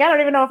 sometimes it's like, I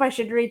don't even know if I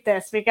should read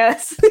this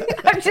because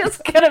I'm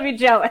just going to be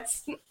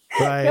jealous.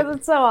 Right. Because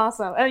it's so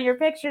awesome. And your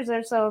pictures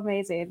are so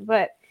amazing.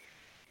 But,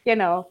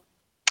 oh,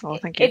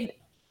 thank you.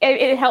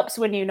 It helps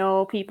when you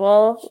know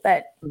people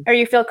or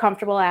you feel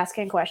comfortable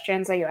asking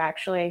questions that you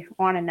actually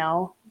want to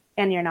know,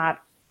 and you're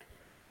not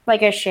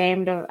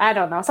ashamed of, I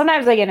don't know.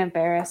 Sometimes I get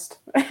embarrassed.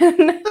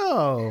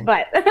 Oh.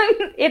 But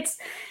it's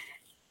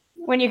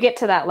when you get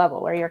to that level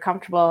where you're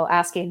comfortable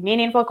asking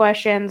meaningful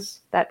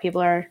questions that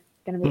people are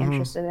going to be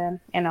interested in,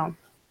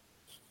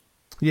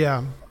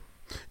 Yeah.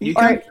 You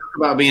kind of talk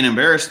about being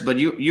embarrassed, but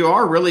you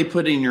are really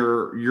putting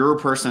your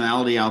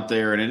personality out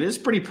there, and it is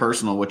pretty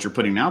personal what you're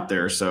putting out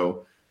there.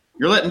 So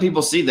you're letting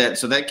people see that,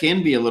 so that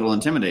can be a little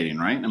intimidating,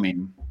 right? I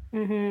mean,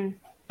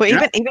 but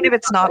even if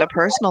it's not a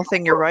personal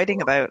thing you're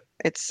writing about,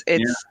 it's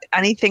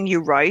anything you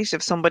write.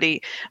 If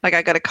somebody, like,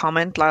 I got a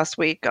comment last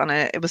week on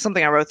it was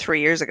something I wrote 3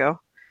 years ago,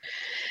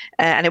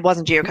 and it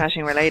wasn't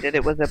geocaching related.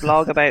 It was a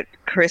blog about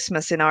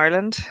Christmas in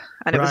Ireland,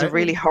 and it was a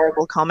really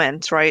horrible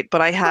comment, right?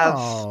 But I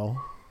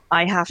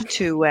have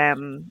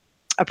to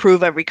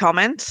approve every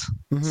comment.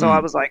 So I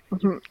was like,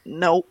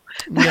 no.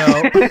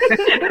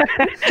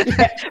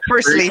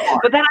 Firstly,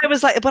 but then I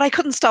was like, but I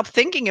couldn't stop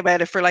thinking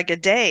about it for like a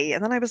day.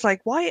 And then I was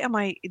like,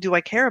 do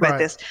I care about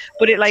this?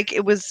 But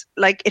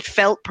it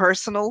felt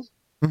personal.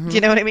 Do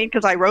you know what I mean?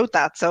 Because I wrote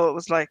that. So it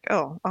was like,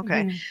 oh,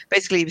 okay.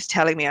 Basically, he was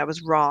telling me I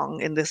was wrong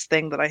in this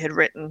thing that I had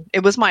written.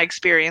 It was my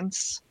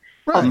experience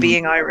of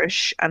being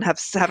Irish and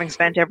having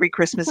spent every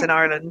Christmas in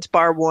Ireland,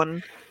 bar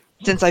one,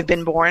 since I've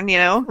been born,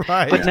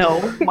 but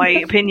no, my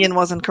opinion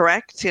wasn't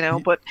correct,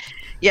 but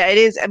yeah, it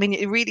is. I mean,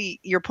 it really,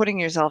 you're putting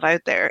yourself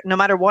out there no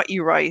matter what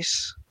you write,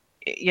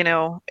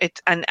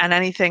 it, and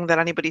anything that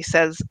anybody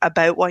says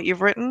about what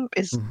you've written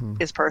is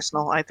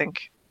personal, I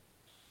think.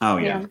 Oh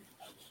yeah.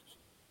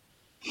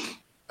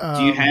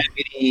 Do you have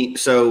any,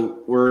 so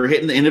we're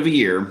hitting the end of a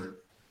year,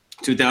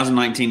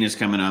 2019 is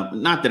coming up.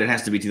 Not that it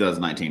has to be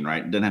 2019,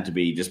 right? It doesn't have to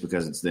be just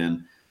because it's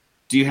then.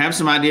 Do you have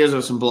some ideas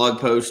of some blog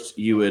posts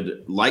you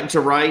would like to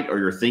write, or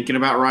you're thinking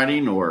about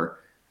writing, or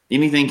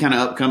anything kind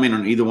of upcoming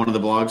on either one of the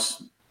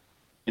blogs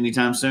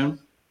anytime soon?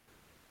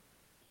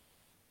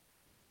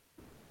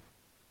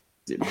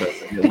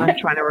 I'm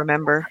trying to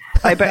remember.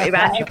 I bet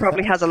Angie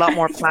probably has a lot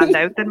more planned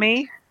out than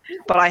me.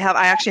 But I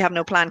actually have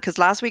no plan, because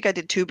last week I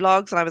did 2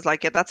 blogs and I was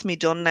like, yeah, that's me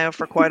done now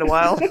for quite a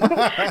while.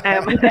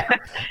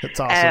 That's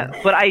awesome.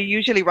 But I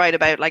usually write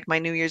about like my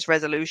New Year's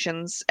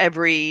resolutions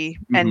every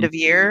end of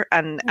year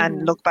and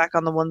look back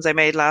on the ones I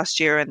made last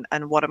year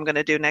and what I'm going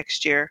to do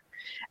next year.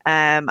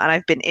 And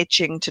I've been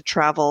itching to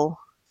travel.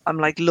 I'm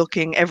like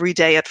looking every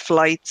day at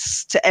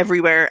flights to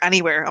anywhere.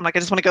 I'm like, I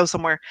just want to go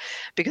somewhere,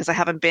 because I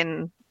haven't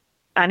been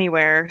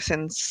anywhere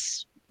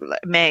since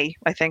May,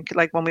 I think,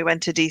 like when we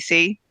went to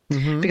DC.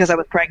 Because I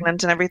was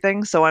pregnant and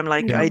everything. So I'm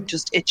like, I'm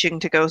just itching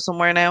to go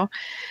somewhere now.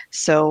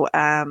 So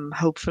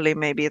hopefully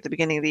maybe at the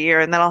beginning of the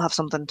year, and then I'll have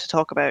something to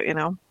talk about,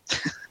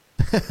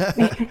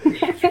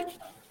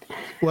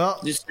 Well,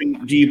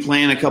 do you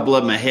plan a couple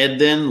of them ahead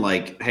then?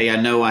 Like, hey, I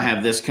know I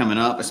have this coming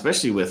up,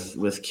 especially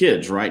with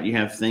kids, right? You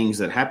have things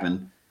that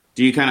happen.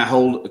 Do you kind of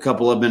hold a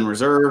couple of them in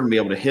reserve and be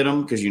able to hit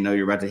them because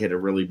you're about to hit a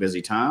really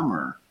busy time?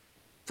 Or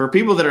for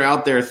people that are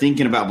out there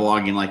thinking about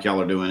blogging like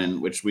y'all are doing,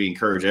 and which we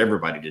encourage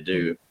everybody to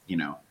do,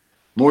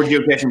 more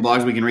geocaching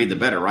blogs we can read, the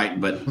better,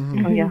 right? But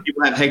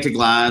people have hectic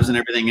lives and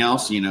everything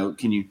else.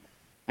 Can you,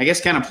 I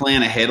guess, kind of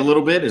plan ahead a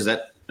little bit? Is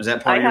that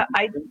part of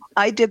it?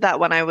 I did that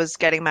when I was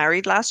getting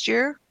married last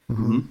year.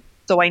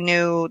 So I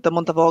knew the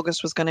month of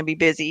August was going to be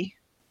busy.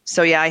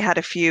 So yeah, I had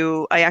a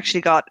few. I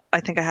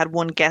think I had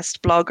one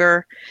guest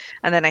blogger,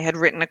 and then I had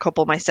written a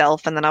couple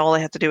myself, and then all I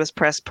had to do was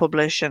press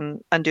publish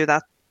and do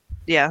that.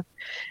 Yeah.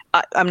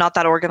 I'm not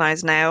that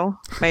organized now.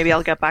 Maybe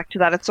I'll get back to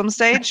that at some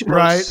stage. But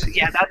right.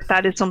 Yeah,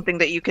 that is something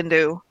that you can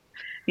do.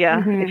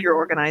 Yeah, if you're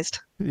organized.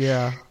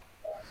 Yeah.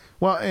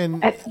 Well,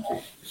 and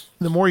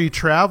the more you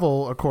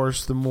travel, of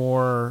course, the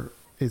more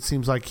it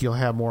seems like you'll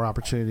have more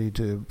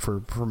opportunity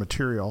for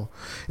material.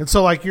 And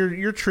so, like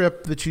your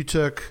trip that you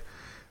took,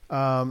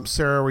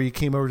 Sarah, where you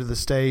came over to the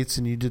States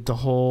and you did the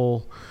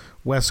whole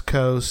West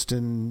Coast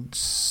and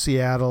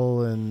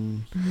Seattle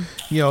and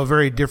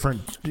very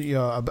different,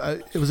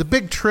 it was a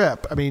big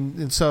trip. I mean,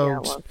 and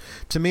so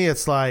to me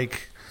it's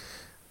like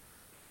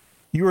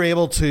you were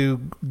able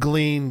to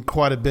glean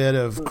quite a bit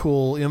of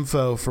cool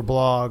info for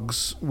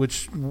blogs,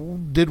 which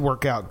did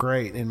work out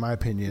great in my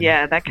opinion.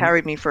 Yeah, that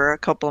carried me for a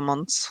couple of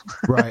months.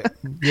 Right.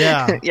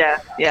 Yeah. Yeah.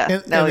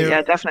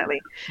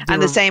 Definitely.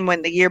 And the same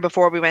when the year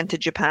before we went to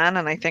Japan,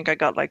 and I think I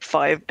got like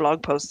 5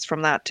 blog posts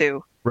from that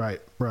too. Right.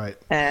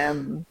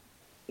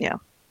 Yeah.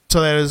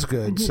 So that is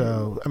good.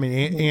 So, I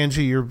mean,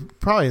 Angie, you're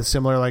probably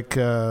similar, like,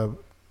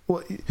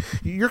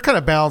 you're kind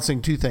of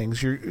balancing 2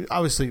 things. You're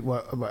obviously,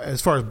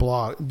 as far as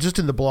just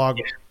in the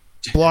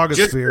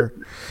blogosphere,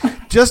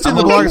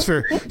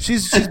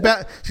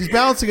 she's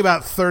balancing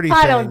about 30 things.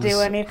 I don't do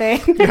anything.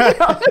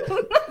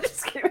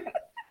 Just kidding.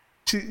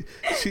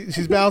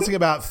 She's balancing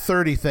about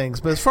 30 things,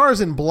 but as far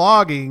as in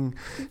blogging,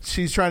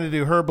 she's trying to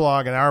do her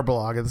blog and our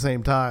blog at the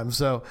same time.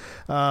 So,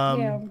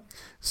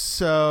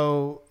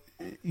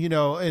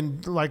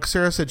 and like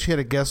Sarah said, she had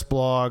a guest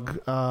blog.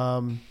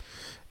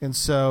 And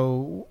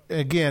so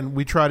again,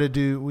 we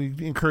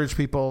encourage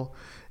people,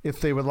 if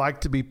they would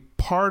like to be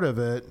part of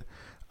it,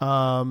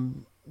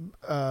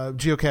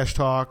 Geocache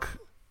Talk,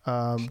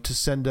 to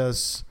send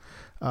us,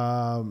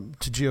 to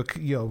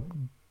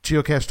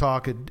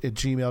geocachetalk at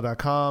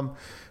gmail.com.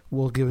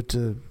 We'll give it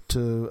to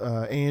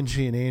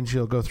Angie, and Angie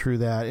will go through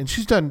that.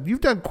 And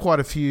you've done quite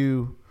a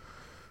few.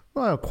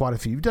 Well, quite a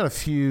few. You've done a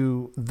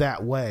few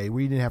that way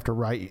where you didn't have to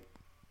write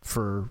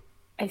for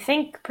I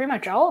think pretty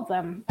much all of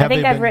them. I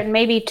think I've written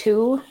maybe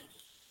 2.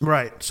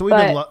 Right. So we've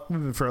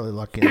been fairly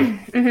lucky.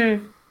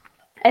 Mm-hmm.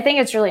 I think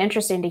it's really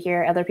interesting to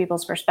hear other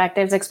people's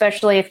perspectives,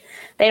 especially if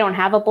they don't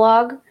have a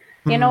blog,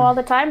 you know, all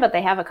the time, but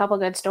they have a couple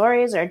good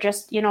stories, or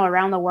just, you know,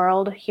 around the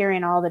world,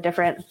 hearing all the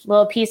different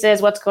little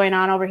pieces, what's going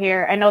on over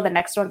here. I know the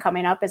next one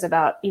coming up is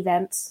about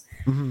events,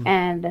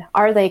 and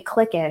are they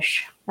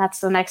cliquish? That's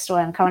the next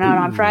one coming out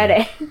on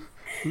Friday.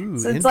 Ooh,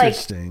 so it's like,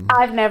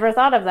 I've never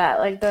thought of that.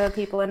 Like, the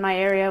people in my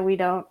area,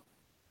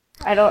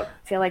 I don't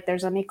feel like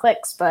there's any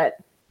cliques, but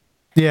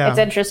it's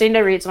interesting to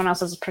read someone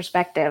else's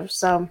perspective.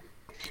 So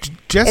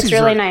it's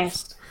really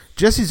nice.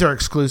 Jesse's our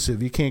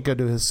exclusive. You can't go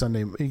to his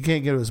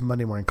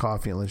Monday morning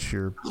coffee unless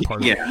you're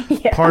part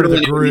of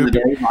the group.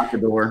 Lock the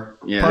door.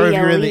 Yeah. Part of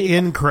you're in the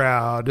in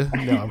crowd.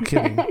 No, I'm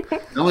kidding.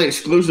 The only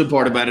exclusive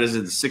part about it is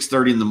it's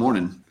 6:30 in the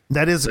morning.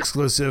 That is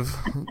exclusive.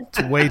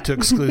 It's way too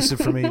exclusive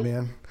for me,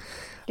 man.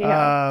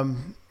 Yeah.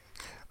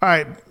 All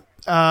right.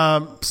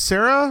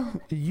 Sarah,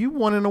 you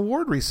won an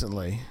award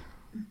recently.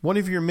 One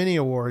of your mini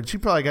awards. You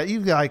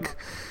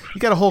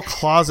got a whole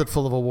closet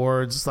full of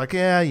awards. It's like,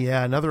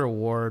 yeah, another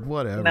award,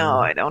 whatever. No,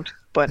 I don't.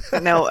 But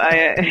no,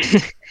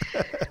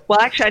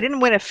 well, actually, I didn't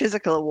win a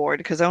physical award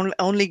because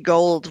only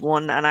gold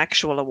won an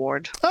actual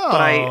award. Oh.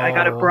 But I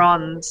got a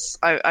bronze.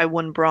 I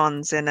won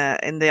bronze in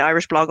the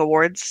Irish Blog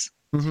Awards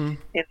in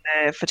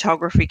the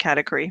photography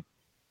category.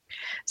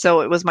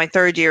 So it was my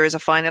 3rd year as a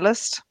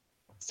finalist.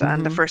 So,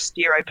 and the first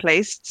year I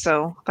placed.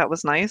 So that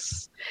was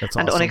nice. That's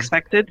and awesome.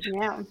 unexpected.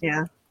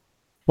 Yeah.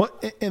 Well,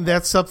 and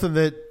that's something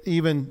that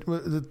even,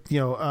 you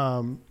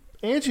know,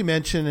 Angie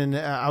mentioned, and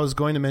I was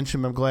going to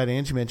mention, I'm glad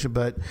Angie mentioned,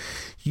 but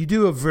you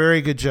do a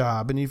very good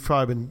job, and you've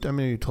probably been, I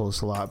mean, you told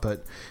us a lot,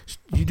 but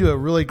you do a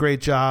really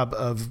great job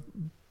of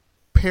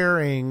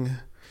pairing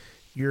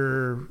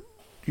your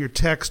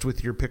text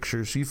with your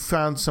pictures. You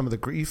found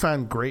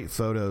great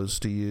photos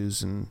to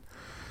use, and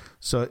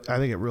so I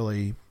think it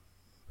really,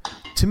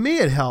 to me,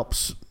 it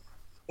helps.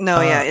 No,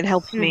 it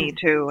helps me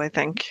too, I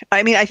think.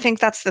 I mean, I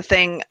think that's the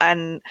thing,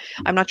 and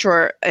I'm not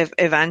sure if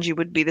Angie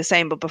would be the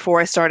same, but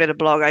before I started a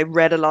blog, I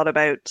read a lot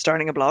about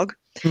starting a blog.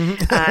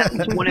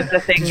 And one of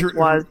the things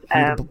was...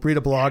 read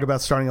a blog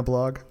about starting a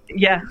blog?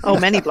 Yeah. Oh,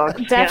 many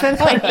blogs.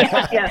 Definitely.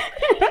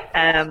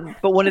 Yeah.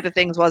 But one of the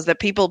things was that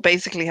people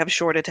basically have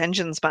short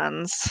attention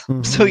spans.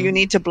 So you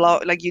need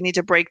to you need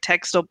to break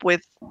text up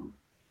with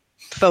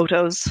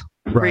photos.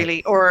 Right.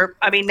 Really, or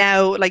I mean,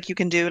 now you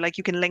can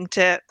link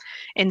to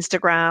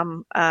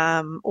Instagram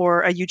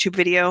or a YouTube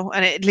video,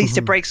 and at least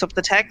it breaks up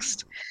the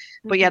text.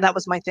 But yeah, that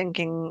was my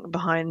thinking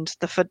behind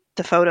the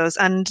photos,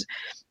 and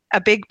a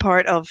big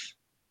part of,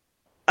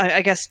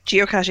 I guess,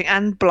 geocaching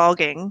and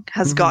blogging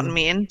has gotten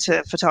me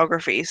into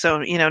photography. So,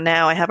 you know,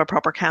 now I have a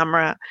proper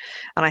camera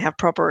and I have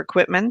proper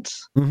equipment.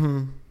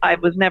 I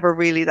was never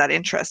really that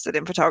interested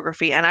in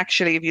photography. And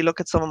actually, if you look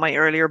at some of my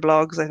earlier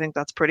blogs, I think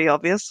that's pretty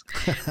obvious.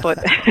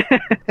 But,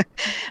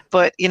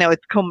 but you know,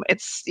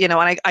 it's, you know,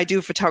 and I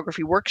do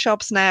photography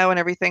workshops now and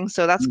everything.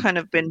 So that's kind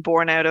of been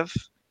born out of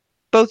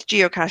both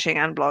geocaching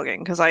and blogging,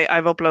 because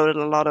I've uploaded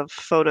a lot of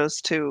photos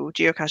to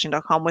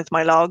geocaching.com with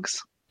my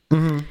logs.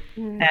 You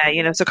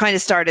know, so kind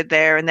of started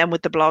there, and then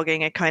with the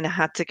blogging, it kind of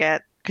had to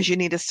get, because you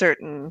need a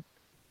certain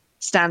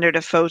standard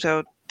of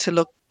photo to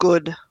look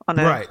good on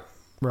a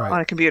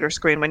on a computer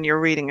screen when you're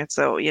reading it.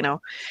 So, you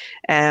know,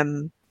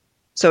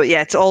 so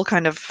yeah, it's all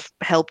kind of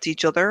helped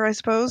each other, I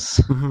suppose.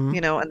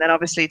 You know, and then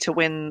obviously to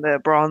win the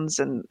bronze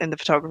in the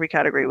photography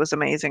category was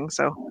amazing.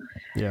 So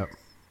yeah.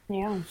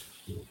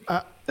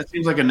 That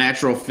seems like a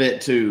natural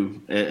fit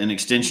to an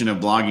extension of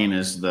blogging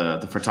is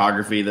the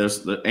photography,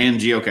 and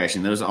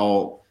geocaching. Those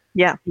all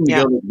go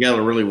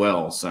together really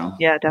well. So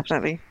yeah,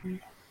 definitely.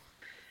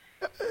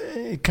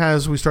 Kind of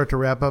as we start to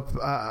wrap up,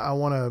 I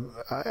want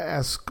to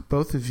ask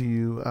both of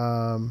you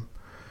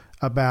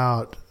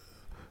about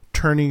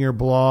turning your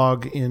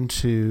blog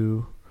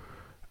into,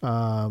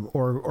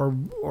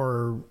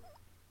 or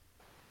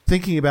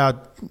thinking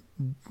about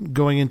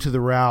going into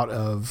the route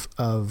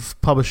of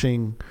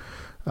publishing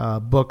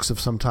books of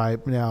some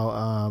type.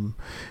 Now,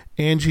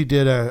 Angie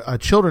did a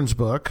children's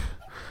book.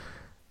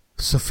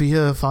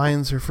 Sophia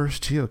finds her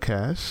first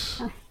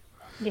geocache.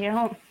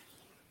 Yeah.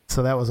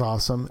 So that was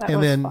awesome. That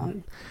was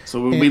fun. So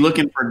we'll be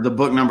looking for the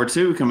book number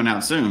 2 coming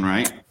out soon,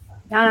 right?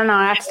 No.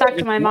 I have to talk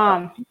to my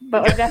mom,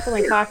 but we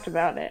definitely talked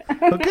about it.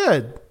 Oh,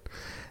 good.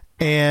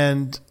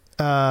 And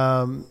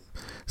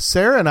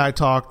Sarah and I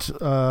talked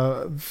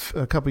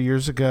a couple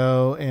years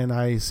ago, and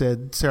I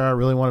said, Sarah, I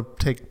really want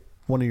to take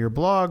one of your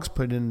blogs,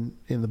 put it in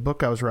the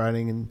book I was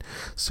writing, and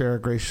Sarah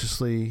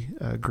graciously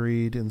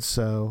agreed. And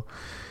so,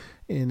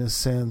 in a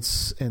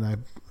sense, and I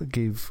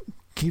gave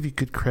you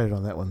good credit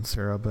on that one,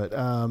 Sarah, but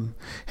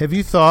have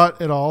you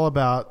thought at all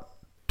about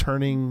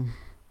turning...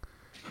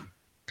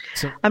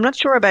 I'm not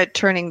sure about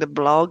turning the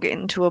blog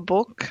into a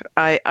book.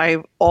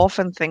 I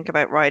often think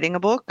about writing a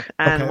book,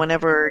 and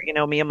whenever, you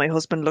know, me and my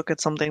husband look at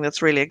something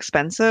that's really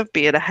expensive,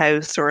 be it a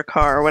house or a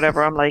car or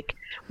whatever, I'm like,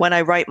 when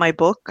I write my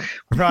book,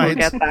 we'll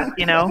get that,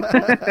 you know.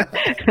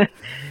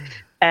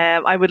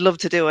 I would love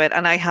to do it,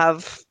 and I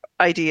have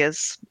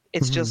ideas.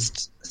 It's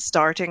just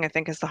starting, I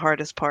think, is the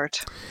hardest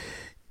part.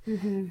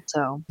 Mm-hmm.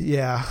 So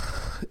yeah,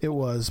 it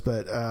was,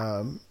 but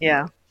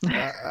yeah,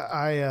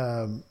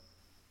 I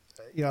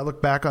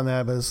look back on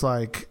that, but it's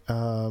like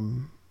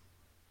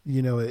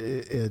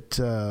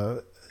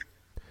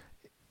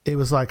it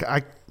was like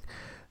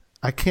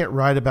I can't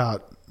write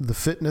about the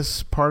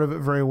fitness part of it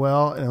very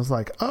well, and I was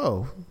like,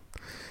 oh,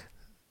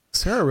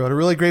 Sarah wrote a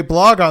really great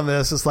blog on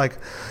this. It's like,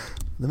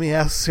 let me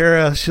ask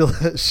Sarah. She'll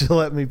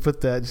let me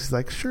put that. She's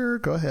like, sure,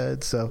 go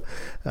ahead. So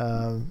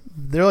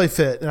they really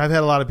fit. And I've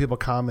had a lot of people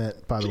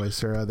comment, by the way,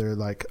 Sarah. They're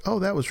like, oh,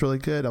 that was really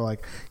good. I'm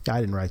like, yeah,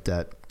 I didn't write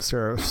that.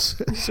 Sarah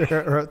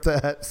wrote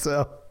that.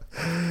 So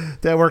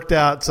that worked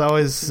out. So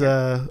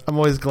I'm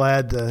always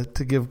glad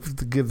to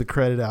give the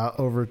credit out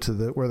over to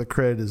where the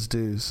credit is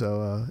due.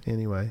 So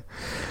anyway,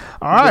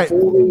 all right.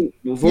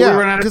 Before we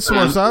run out of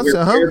time, we're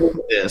terrible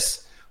with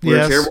this.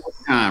 We're terrible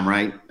with time,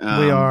 right?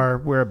 We are.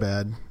 We're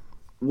bad.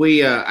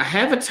 I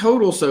have a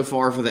total so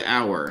far for the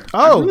hour.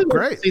 Oh, really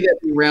great! See that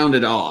be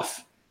rounded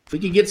off. If we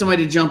could get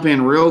somebody to jump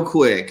in real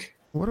quick.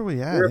 What are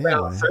we at? We're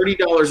about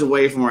 $30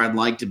 away from where I'd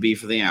like to be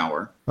for the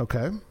hour.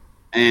 Okay.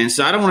 And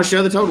so I don't want to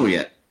show the total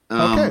yet.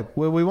 Okay.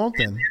 Well, we won't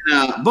then.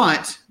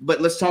 But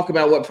let's talk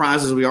about what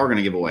prizes we are going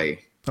to give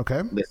away.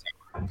 Okay.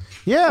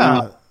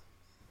 Yeah.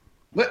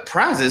 What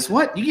prizes?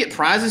 What you get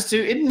prizes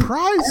too?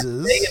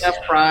 Prizes? Big enough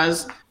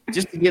prize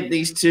just to get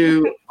these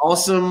two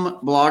awesome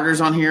bloggers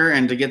on here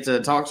and to get to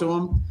talk to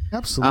them.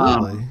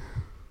 Absolutely.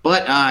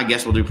 But I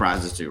guess we'll do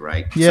prizes too,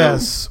 right?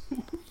 Yes. So,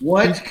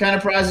 what kind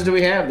of prizes do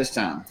we have this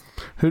time?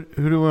 Who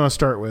do we want to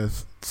start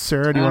with?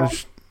 Sarah, do you want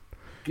to?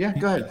 Yeah,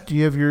 go ahead. Do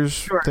you have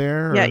yours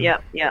there? Or? Yeah.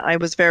 I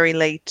was very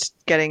late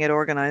getting it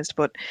organized,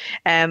 but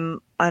I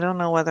don't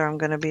know whether I'm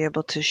going to be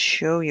able to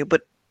show you,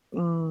 but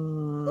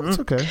that's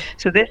okay.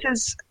 So this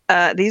is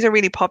these are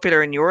really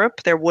popular in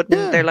Europe. They're wooden.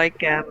 Yeah. They're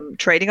like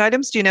trading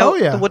items. Do you know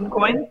the wooden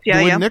coins? Yeah,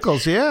 the wooden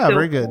nickels. Yeah, so,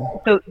 very good.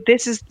 So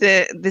this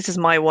is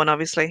my one,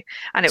 obviously,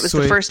 and it was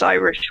the first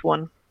Irish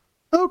one.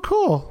 Oh,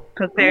 cool.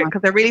 Because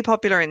they're really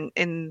popular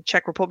in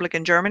Czech Republic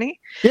and Germany.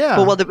 Yeah.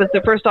 But it was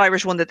the first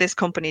Irish one that this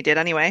company did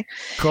anyway.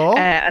 Cool.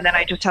 And then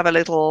I just have a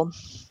little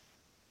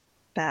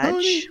badge.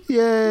 Oh,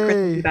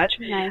 yay! Badge.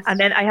 Nice. And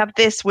then I have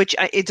this, which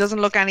it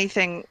doesn't look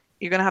anything.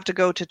 You're going to have to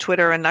go to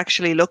Twitter and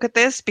actually look at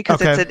this because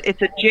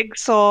it's a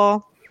jigsaw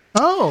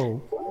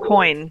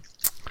coin.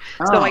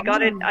 Oh. So I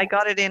got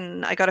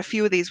a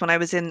few of these when I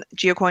was in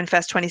GeoCoin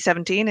Fest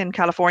 2017 in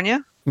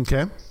California.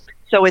 Okay.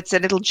 So it's a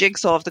little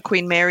jigsaw of the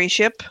Queen Mary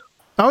ship.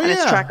 Oh, and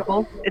it's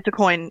trackable. It's a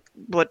coin,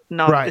 but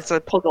not. It's a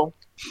puzzle.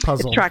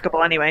 It's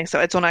trackable anyway, so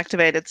it's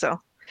unactivated. So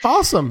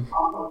awesome.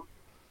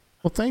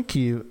 Well, thank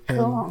you.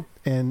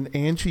 And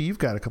Angie, you've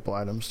got a couple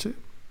items too.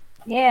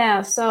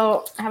 Yeah,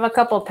 so I have a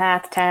couple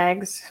path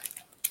tags.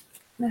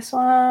 This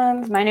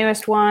one's my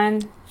newest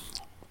one.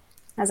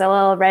 Has a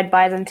little red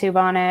bison tube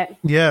on it.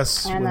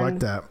 Yes, we like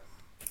that.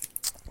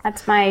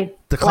 That's my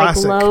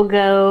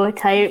logo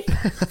type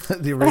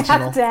the original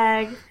path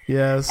tag.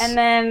 Yes. And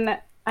then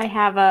I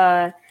have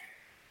a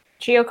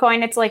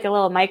GeoCoin. It's like a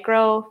little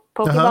micro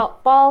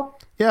Pokeball ball.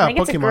 Yeah, I think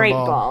it's a great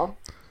ball.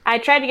 I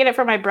tried to get it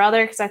for my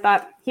brother because I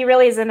thought he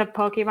really is into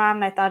Pokemon.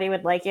 And I thought he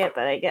would like it,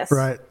 but I guess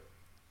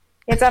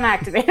it's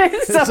unactivated.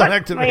 It's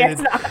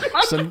unactivated.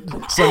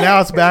 So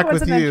now it's back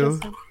with you.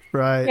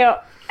 Right.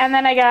 And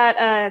then I got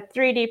a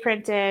 3D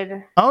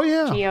printed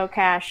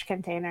geocache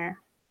container.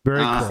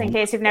 Very cool. Just in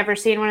case you've never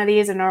seen one of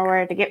these and know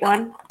where to get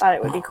one. Thought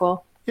it would be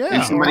cool. Yeah.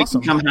 And somebody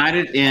can come hide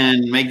it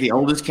and make the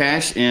oldest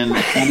cache in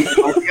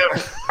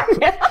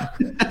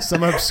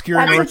some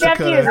obscure North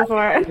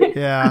Dakota.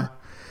 Yeah.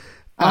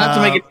 I'll have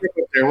to make a trip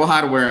up there. We'll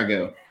hide where I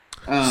go.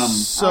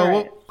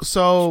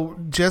 So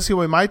Jesse,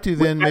 what we might do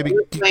then maybe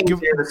the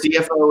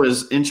CFO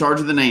is in charge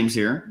of the names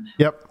here.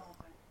 Yep.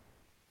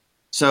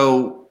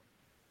 So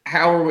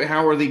how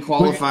are the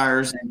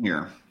qualifiers in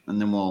here?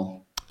 And then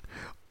we'll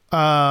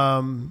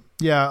as long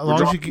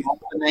as you get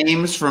the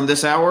names from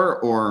this hour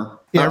or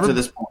up to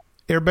this point.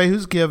 Everybody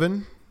who's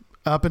given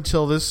up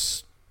until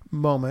this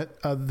moment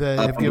that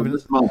have given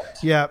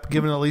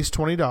at least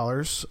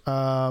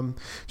 $20.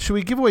 Should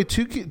we give away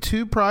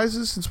two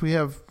prizes since we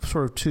have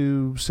sort of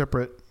two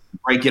separate?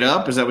 Break it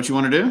up? Is that what you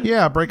want to do?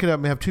 Yeah, break it up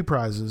and have two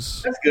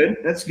prizes. That's good.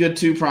 That's good.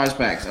 2 prize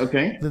packs.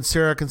 Okay. Then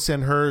Sarah can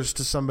send hers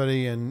to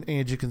somebody and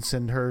Angie can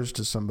send hers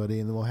to somebody,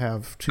 and then we'll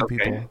have two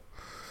people.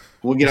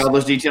 We'll get all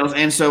those details.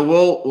 And so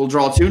we'll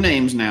draw 2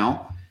 names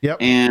now. Yep.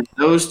 And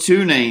those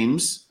 2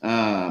 names,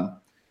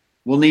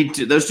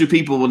 those 2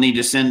 people will need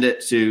to send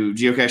it to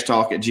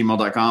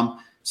geocachetalk@gmail.com.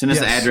 Send us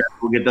the address.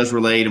 We'll get those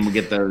relayed and we'll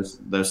get those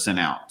sent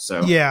out.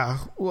 So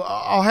well,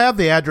 I'll have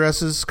the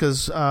addresses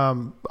because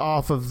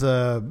off of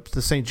the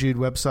St. Jude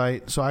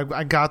website. So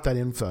I got that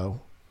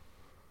info.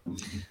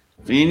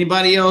 If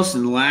anybody else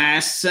in the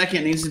last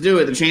second needs to do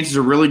it, the chances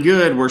are really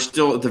good. We're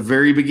still at the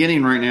very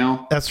beginning right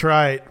now. That's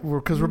right,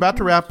 because we're about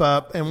to wrap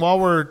up. And while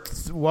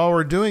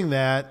we're doing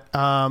that,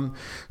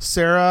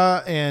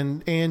 Sarah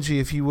and Angie,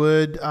 if you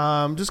would,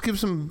 just give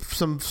some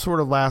sort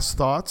of last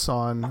thoughts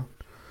on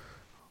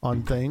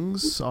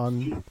things,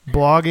 on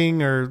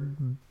blogging or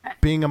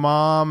being a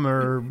mom,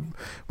 or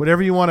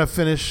whatever you want to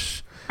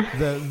finish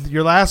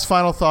your last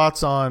final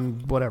thoughts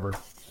on whatever.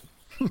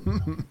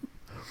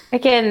 I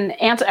can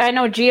answer. I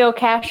know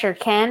Geocacher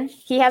Ken.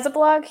 He has a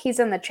blog. He's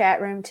in the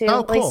chat room too.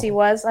 Oh, cool. At least he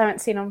was. I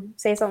haven't seen him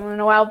say something in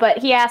a while. But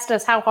he asked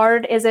us, how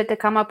hard is it to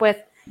come up with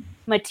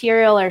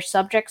material or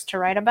subjects to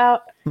write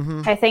about?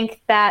 Mm-hmm. I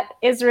think that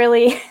is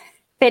really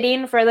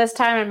fitting for this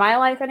time in my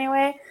life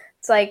anyway.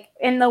 It's like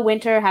in the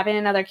winter, having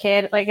another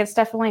kid, like it's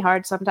definitely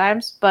hard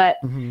sometimes. But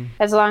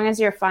as long as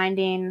you're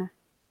finding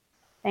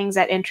things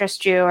that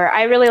interest you, or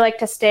I really like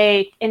to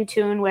stay in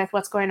tune with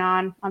what's going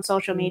on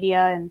social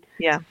media. And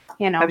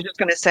I was just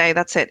going to say,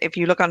 that's it. If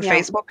you look on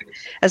Facebook,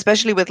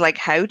 especially with like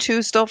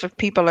how-to stuff, if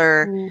people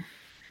are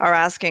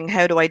asking,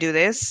 how do I do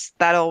this?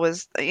 That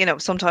always,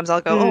 sometimes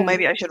I'll go, oh,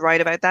 maybe I should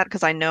write about that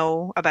because I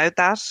know about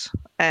that.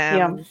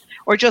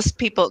 Or just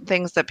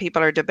things that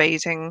people are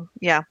debating.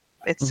 Yeah,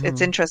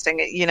 it's interesting.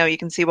 You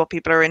can see what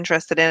people are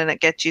interested in, and it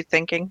gets you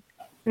thinking.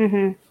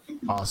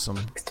 Mm-hmm. Awesome.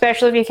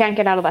 Especially if you can't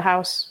get out of the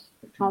house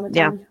all the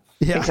time.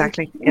 Yeah.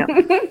 Exactly. Yeah.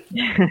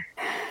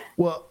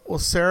 Well,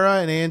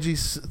 Sarah and Angie,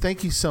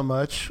 thank you so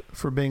much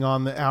for being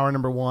on the hour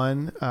number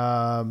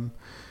 1.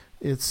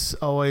 It's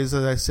always,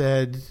 as I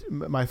said,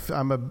 I'm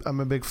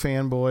a big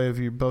fanboy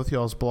of both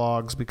y'all's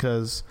blogs,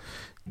 because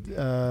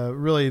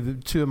really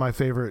two of my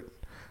favorite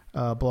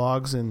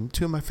blogs and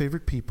two of my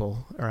favorite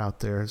people are out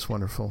there. It's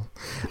wonderful.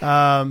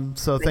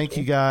 So thank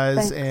you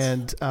guys.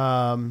 Thanks.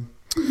 And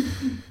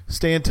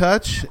stay in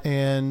touch,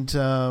 and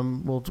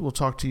we'll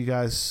talk to you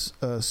guys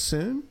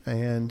soon.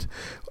 And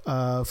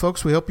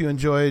folks, we hope you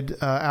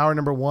enjoyed hour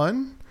number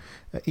 1.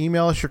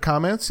 Email us your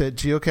comments at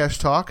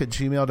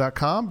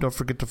geocachetalk@gmail.com. Don't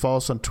forget to follow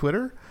us on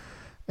Twitter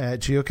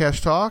at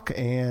geocachetalk,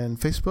 and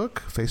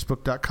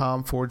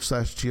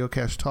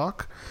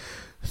facebook.com/geocachetalk.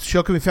 The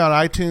show can be found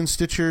on iTunes,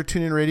 Stitcher,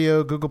 TuneIn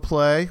Radio, Google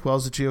Play, as well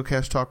as the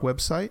Geocache Talk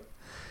website.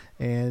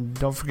 And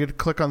don't forget to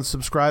click on the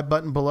subscribe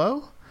button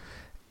below.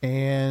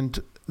 And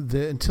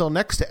until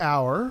next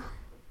hour,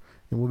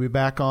 and we'll be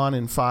back on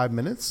in 5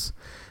 minutes,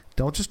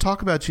 don't just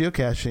talk about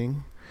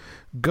geocaching.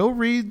 Go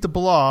read the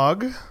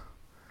blog.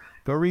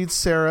 Go read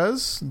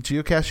Sarah's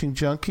Geocaching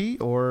Junkie,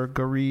 or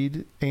go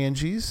read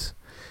Angie's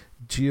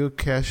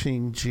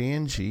Geocaching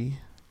Janji.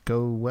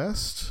 Go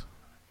west.com.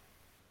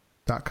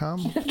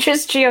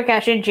 Just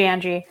Geocaching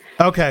Janji.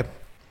 Okay.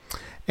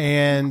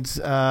 And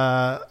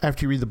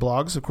after you read the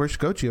blogs, of course,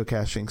 go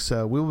geocaching.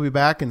 So we will be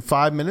back in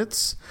 5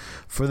 minutes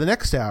for the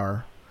next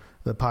hour,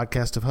 the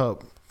Podcast of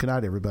Hope. Good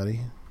night, everybody,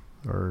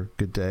 or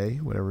good day,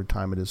 whatever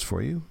time it is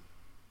for you.